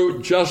is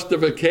through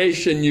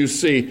justification, you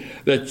see,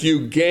 that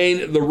you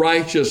gain the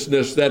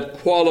righteousness that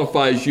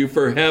qualifies you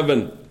for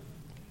heaven.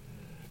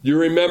 You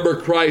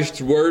remember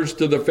Christ's words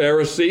to the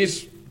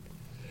Pharisees?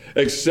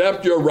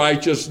 Except your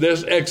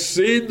righteousness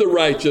exceed the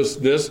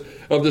righteousness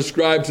of the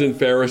scribes and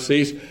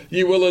Pharisees,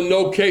 you will in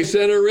no case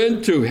enter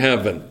into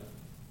heaven.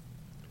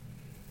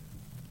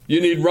 You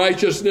need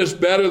righteousness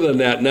better than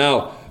that.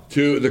 Now,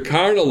 to the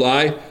carnal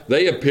eye,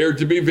 they appeared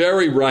to be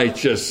very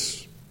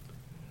righteous.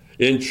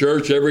 In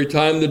church, every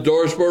time the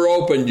doors were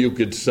opened, you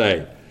could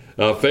say,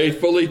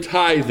 faithfully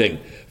tithing,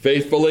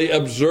 faithfully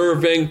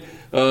observing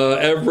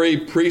every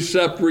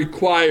precept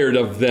required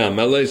of them.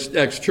 At least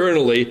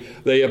externally,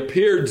 they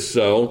appeared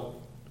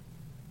so.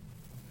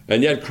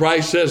 And yet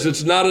Christ says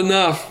it's not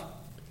enough.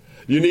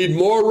 You need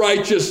more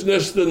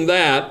righteousness than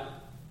that.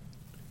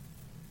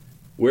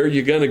 Where are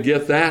you going to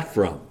get that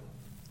from?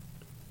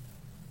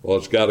 Well,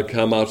 it's got to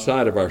come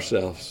outside of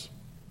ourselves.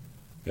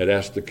 It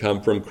has to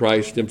come from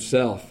Christ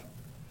himself.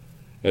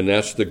 And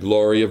that's the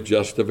glory of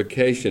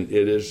justification.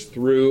 It is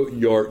through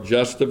your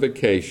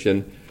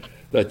justification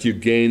that you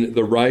gain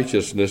the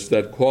righteousness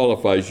that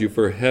qualifies you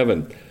for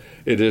heaven.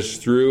 It is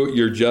through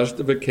your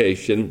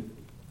justification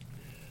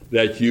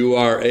that you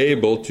are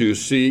able to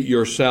see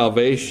your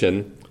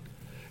salvation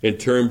in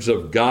terms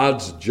of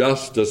God's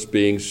justice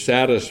being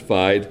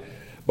satisfied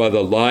by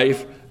the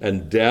life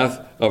and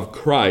death of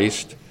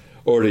Christ,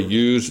 or to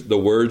use the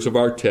words of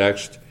our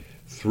text,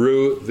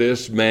 through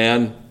this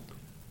man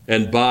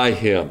and by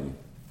him.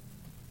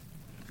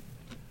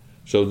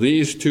 So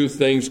these two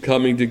things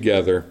coming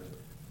together,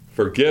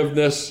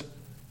 forgiveness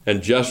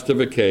and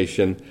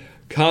justification,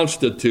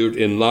 constitute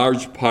in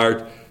large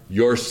part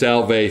your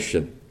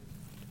salvation.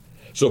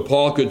 So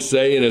Paul could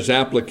say in his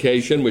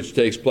application, which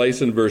takes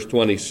place in verse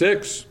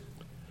 26,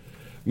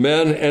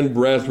 men and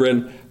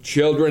brethren,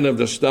 children of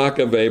the stock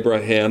of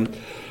Abraham,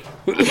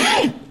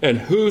 and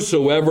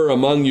whosoever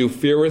among you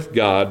feareth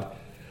God,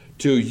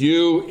 to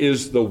you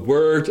is the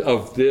word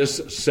of this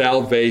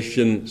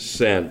salvation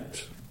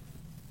sent.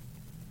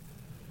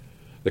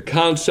 The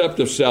concept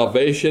of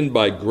salvation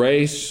by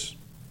grace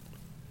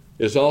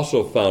is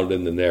also found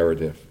in the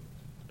narrative.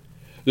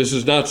 This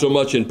is not so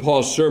much in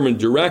Paul's sermon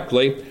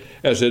directly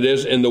as it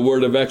is in the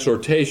word of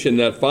exhortation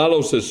that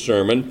follows his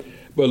sermon.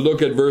 But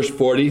look at verse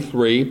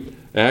 43,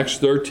 Acts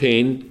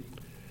 13.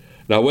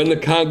 Now when the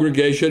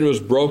congregation was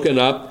broken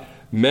up,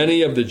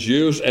 many of the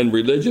Jews and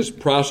religious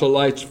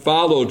proselytes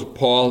followed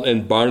Paul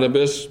and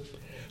Barnabas,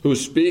 who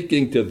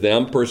speaking to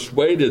them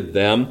persuaded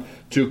them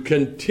to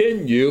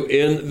continue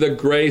in the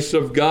grace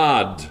of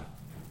God.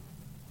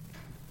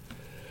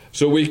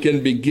 So we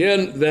can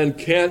begin then,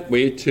 can't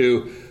we,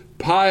 to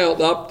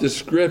pile up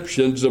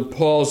descriptions of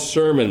Paul's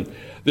sermon.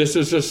 This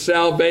is a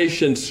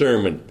salvation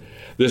sermon.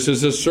 This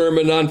is a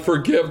sermon on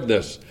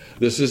forgiveness.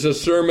 This is a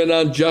sermon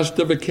on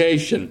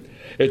justification.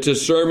 It's a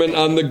sermon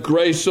on the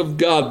grace of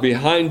God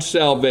behind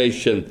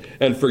salvation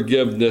and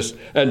forgiveness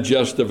and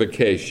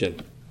justification.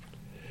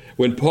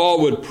 When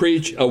Paul would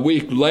preach a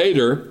week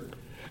later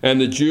and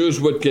the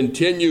Jews would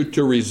continue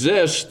to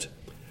resist,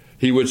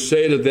 he would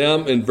say to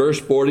them in verse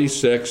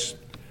 46,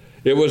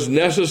 "It was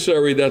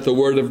necessary that the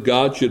word of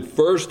God should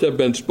first have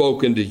been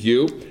spoken to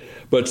you,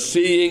 but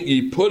seeing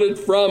ye put it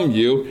from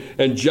you,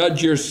 and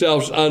judge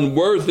yourselves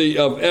unworthy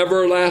of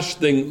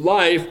everlasting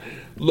life,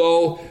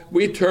 lo,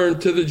 we turn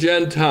to the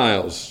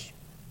Gentiles."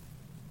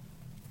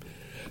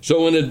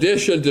 So in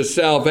addition to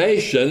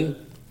salvation,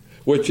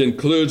 which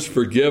includes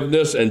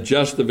forgiveness and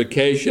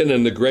justification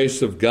and the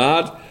grace of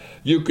God,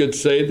 you could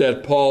say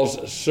that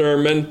Paul's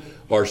sermon,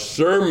 or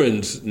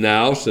sermons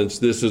now, since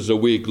this is a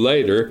week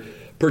later,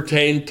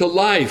 pertain to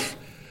life,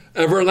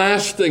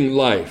 everlasting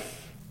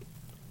life.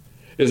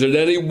 Is it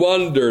any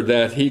wonder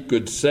that he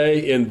could say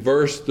in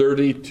verse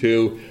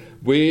 32,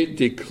 "We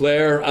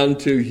declare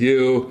unto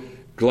you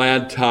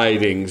glad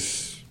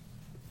tidings"?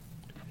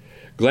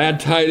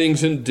 Glad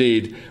tidings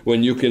indeed,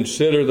 when you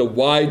consider the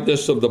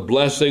wideness of the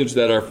blessings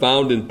that are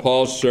found in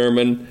Paul's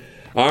sermon.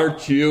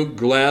 Aren't you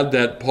glad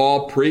that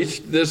Paul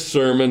preached this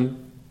sermon?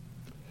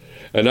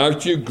 And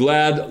aren't you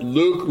glad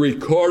Luke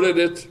recorded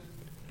it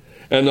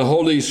and the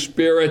Holy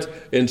Spirit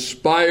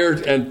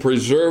inspired and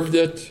preserved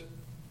it?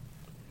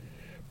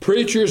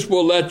 Preachers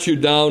will let you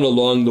down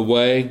along the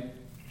way.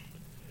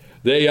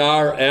 They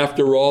are,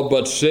 after all,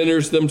 but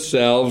sinners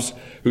themselves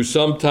who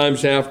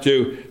sometimes have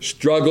to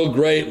struggle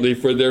greatly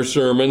for their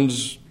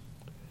sermons.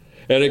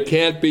 And it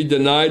can't be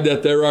denied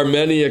that there are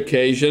many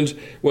occasions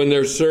when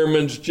their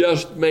sermons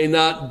just may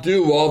not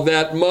do all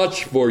that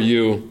much for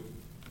you.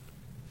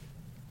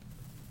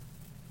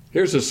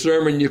 Here's a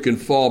sermon you can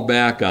fall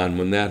back on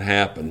when that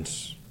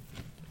happens.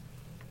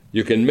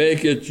 You can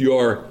make it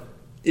your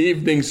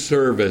evening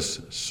service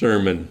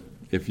sermon,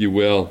 if you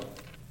will.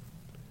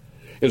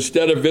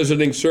 Instead of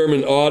visiting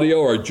sermon audio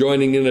or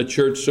joining in a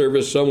church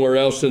service somewhere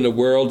else in the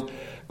world,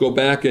 go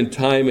back in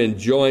time and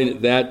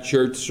join that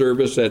church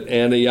service at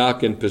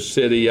Antioch and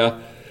Pisidia,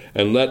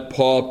 and let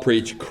Paul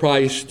preach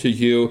Christ to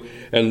you,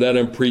 and let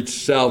him preach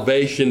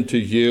salvation to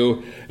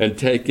you, and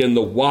take in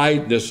the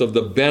wideness of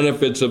the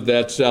benefits of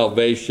that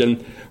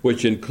salvation,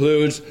 which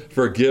includes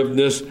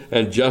forgiveness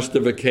and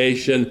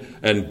justification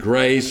and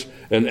grace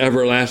and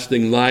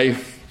everlasting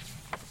life.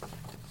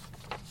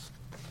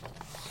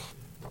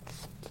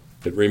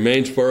 It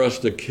remains for us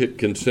to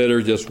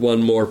consider just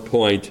one more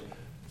point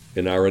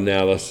in our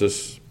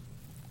analysis.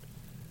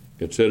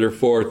 Consider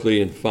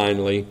fourthly and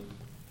finally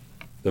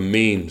the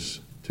means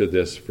to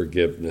this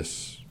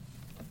forgiveness.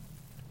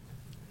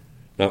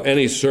 Now,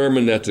 any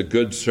sermon that's a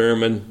good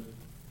sermon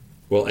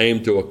will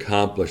aim to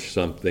accomplish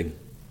something.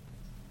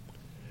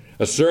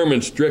 A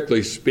sermon,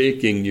 strictly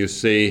speaking, you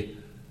see,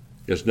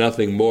 is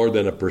nothing more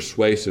than a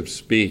persuasive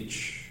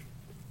speech.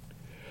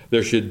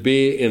 There should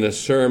be in a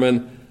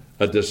sermon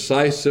a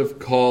decisive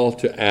call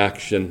to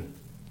action.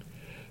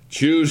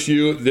 "Choose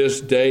you this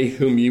day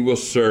whom ye will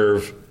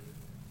serve,"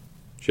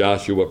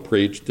 Joshua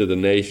preached to the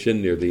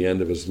nation near the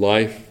end of his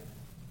life.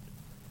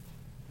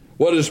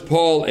 What is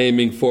Paul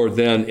aiming for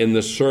then in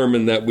the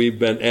sermon that we've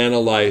been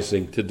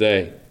analyzing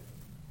today?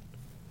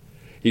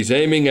 He's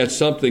aiming at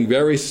something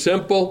very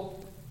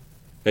simple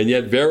and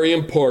yet very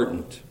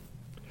important.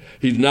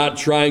 He's not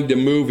trying to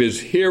move his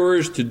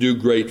hearers to do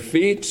great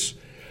feats,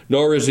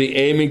 nor is he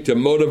aiming to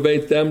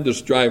motivate them to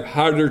strive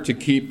harder to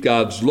keep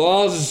God's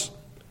laws.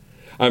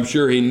 I'm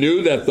sure he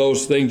knew that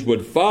those things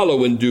would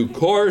follow in due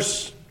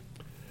course.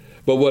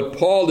 But what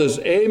Paul is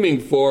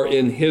aiming for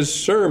in his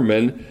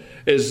sermon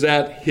is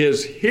that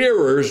his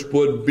hearers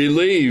would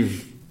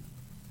believe,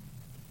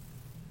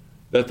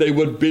 that they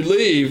would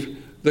believe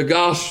the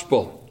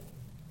gospel.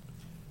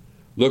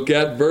 Look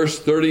at verse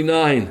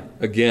 39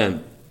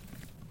 again.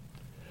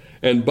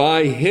 "And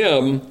by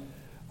him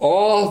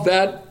all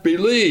that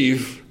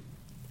believe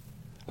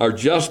are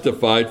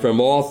justified from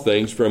all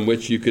things from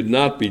which you could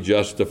not be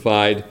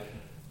justified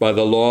by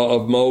the law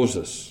of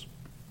Moses."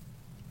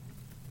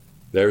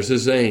 There's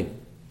his aim.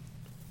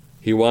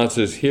 He wants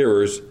his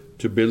hearers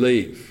to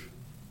believe.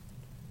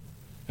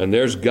 And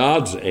there's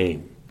God's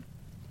aim.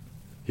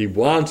 He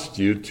wants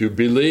you to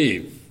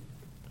believe.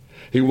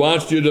 He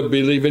wants you to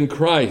believe in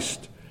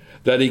Christ,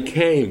 that he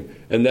came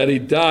and that he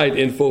died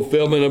in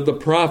fulfillment of the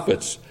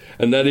prophets,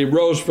 and that he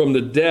rose from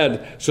the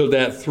dead so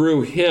that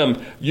through him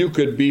you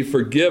could be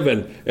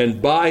forgiven,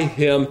 and by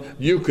him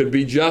you could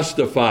be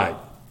justified.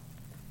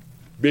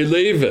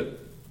 Believe it.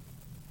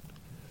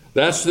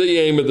 That's the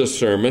aim of the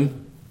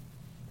sermon.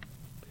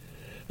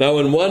 Now,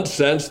 in one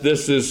sense,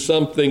 this is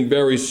something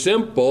very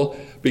simple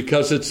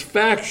because it's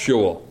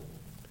factual.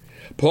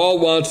 Paul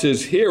wants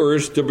his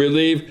hearers to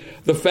believe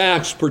the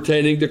facts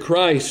pertaining to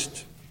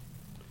Christ.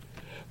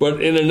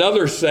 But in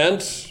another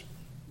sense,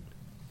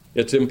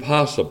 it's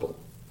impossible.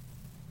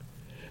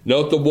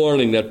 Note the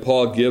warning that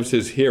Paul gives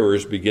his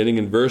hearers beginning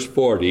in verse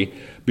 40.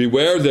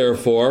 Beware,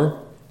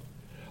 therefore,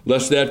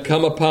 lest that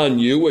come upon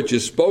you which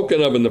is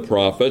spoken of in the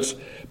prophets.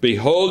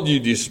 Behold, you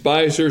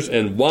despisers,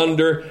 and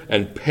wonder,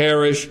 and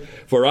perish.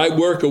 For I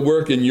work a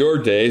work in your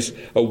days,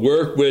 a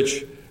work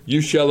which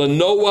you shall in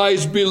no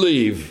wise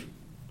believe,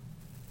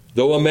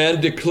 though a man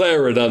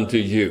declare it unto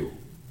you.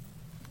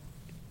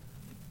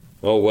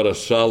 Oh, what a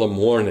solemn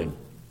warning.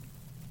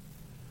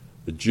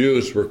 The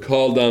Jews were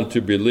called on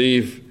to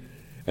believe,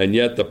 and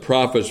yet the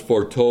prophets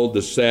foretold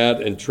the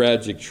sad and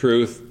tragic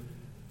truth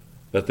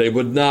that they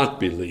would not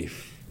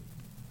believe.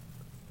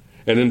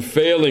 And in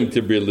failing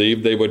to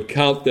believe, they would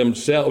count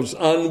themselves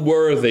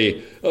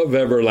unworthy of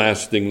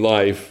everlasting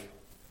life.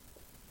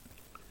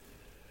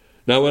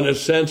 Now, in a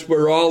sense,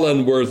 we're all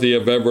unworthy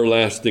of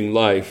everlasting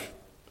life.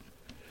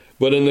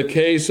 But in the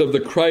case of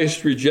the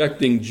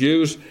Christ-rejecting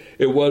Jews,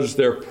 it was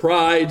their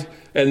pride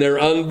and their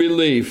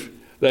unbelief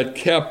that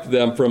kept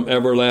them from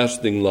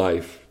everlasting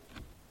life.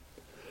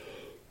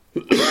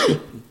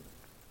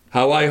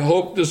 How I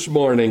hope this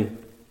morning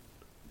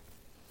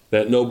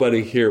that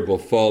nobody here will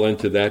fall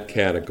into that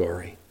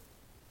category.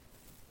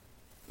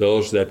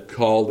 Those that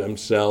call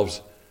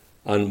themselves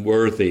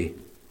unworthy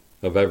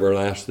of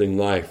everlasting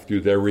life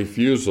through their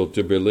refusal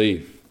to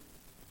believe.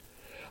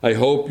 I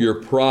hope your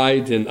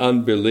pride and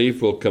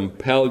unbelief will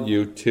compel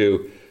you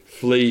to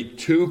flee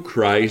to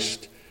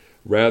Christ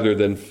rather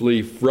than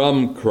flee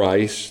from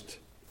Christ.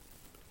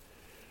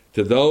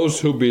 To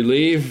those who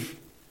believe,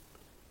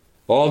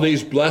 all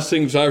these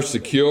blessings are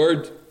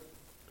secured.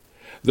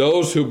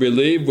 Those who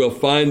believe will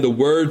find the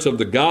words of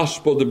the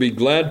gospel to be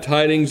glad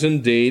tidings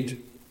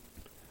indeed.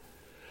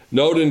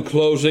 Note in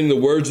closing the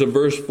words of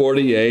verse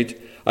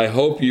 48. I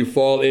hope you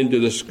fall into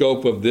the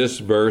scope of this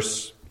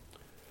verse.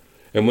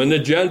 And when the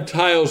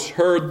Gentiles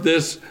heard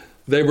this,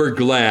 they were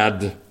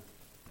glad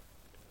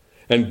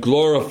and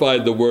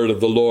glorified the word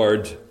of the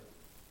Lord.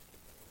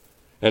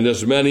 And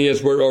as many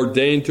as were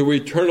ordained to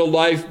eternal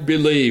life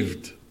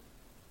believed.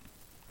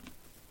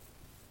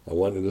 I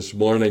wonder this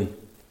morning,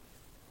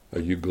 are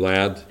you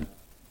glad?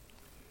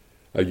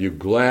 Are you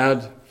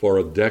glad for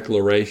a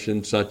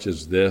declaration such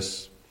as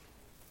this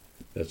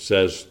that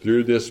says,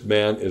 through this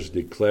man is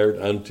declared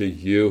unto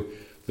you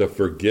the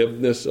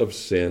forgiveness of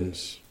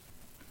sins?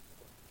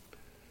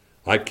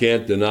 I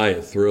can't deny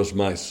it thrills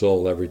my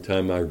soul every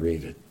time I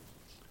read it.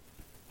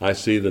 I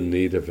see the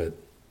need of it.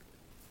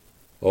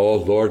 Oh,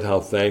 Lord, how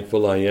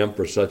thankful I am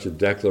for such a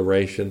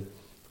declaration.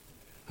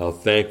 How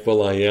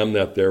thankful I am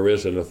that there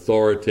is an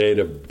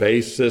authoritative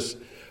basis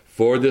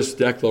for this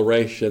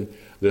declaration.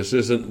 This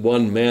isn't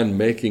one man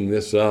making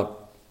this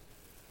up.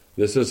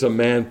 This is a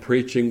man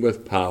preaching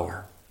with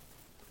power.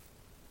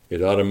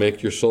 It ought to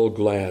make your soul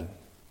glad.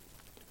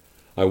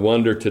 I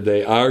wonder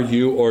today, are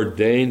you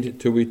ordained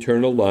to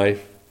eternal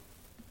life?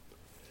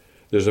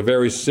 There's a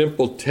very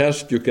simple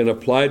test you can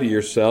apply to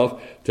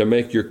yourself to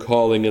make your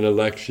calling and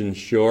election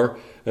sure,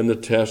 and the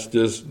test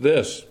is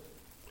this.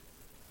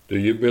 Do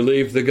you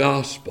believe the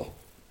gospel?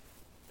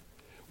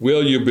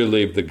 Will you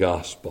believe the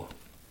gospel?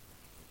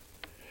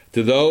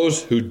 To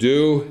those who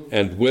do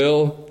and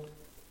will,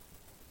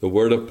 the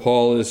word of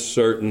Paul is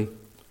certain.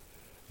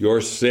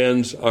 Your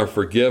sins are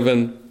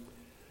forgiven,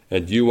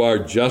 and you are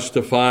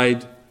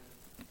justified,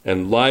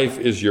 and life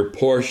is your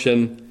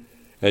portion,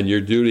 and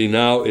your duty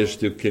now is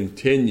to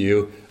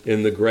continue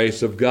in the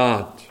grace of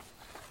God.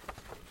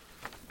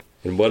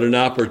 And what an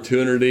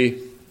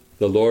opportunity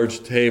the Lord's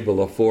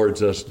table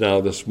affords us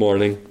now this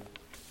morning.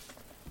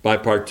 By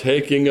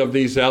partaking of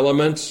these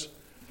elements,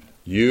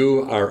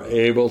 you are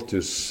able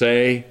to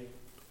say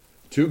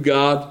to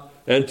God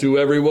and to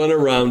everyone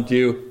around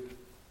you,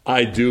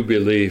 I do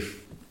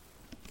believe,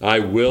 I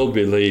will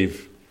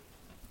believe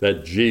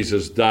that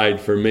Jesus died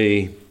for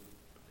me,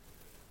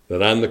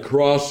 that on the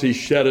cross he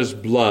shed his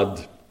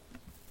blood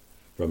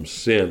from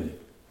sin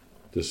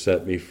to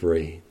set me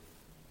free.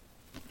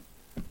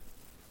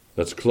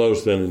 Let's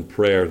close then in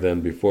prayer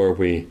then before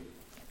we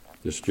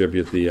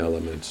distribute the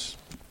elements.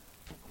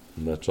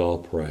 And let's all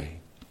pray.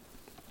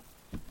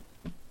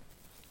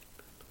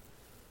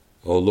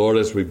 O Lord,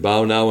 as we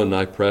bow now in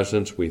thy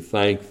presence, we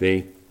thank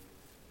thee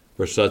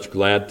for such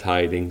glad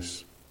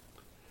tidings.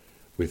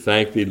 We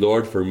thank thee,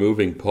 Lord, for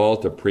moving Paul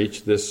to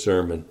preach this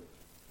sermon.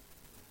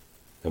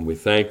 And we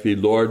thank thee,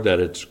 Lord, that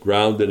it's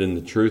grounded in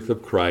the truth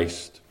of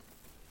Christ.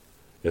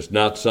 It's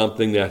not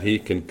something that he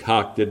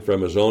concocted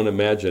from his own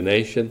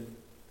imagination.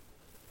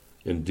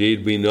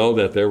 Indeed, we know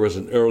that there was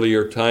an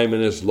earlier time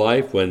in his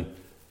life when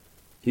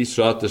he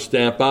sought to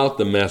stamp out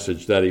the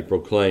message that he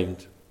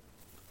proclaimed.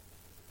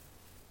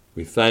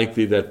 We thank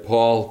thee that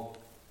Paul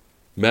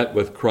met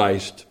with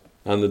Christ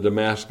on the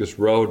Damascus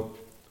road.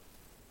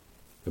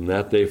 From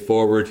that day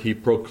forward, he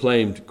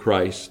proclaimed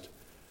Christ.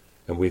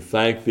 And we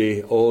thank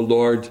thee, O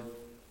Lord,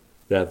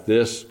 that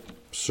this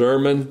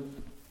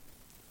sermon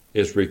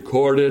is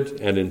recorded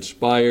and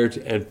inspired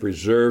and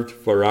preserved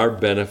for our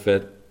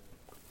benefit,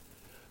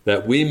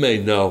 that we may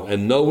know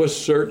and know with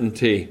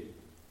certainty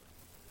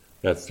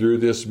that through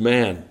this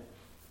man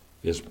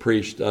is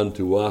preached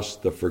unto us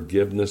the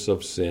forgiveness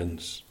of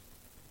sins.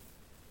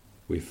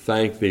 We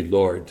thank thee,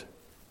 Lord,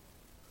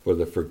 for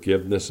the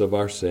forgiveness of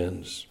our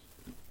sins.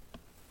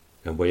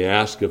 And we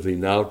ask of thee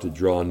now to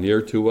draw near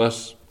to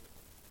us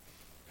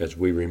as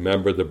we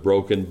remember the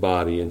broken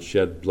body and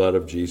shed blood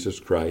of Jesus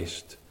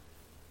Christ,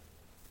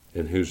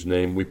 in whose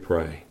name we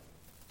pray.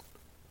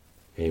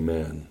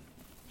 Amen.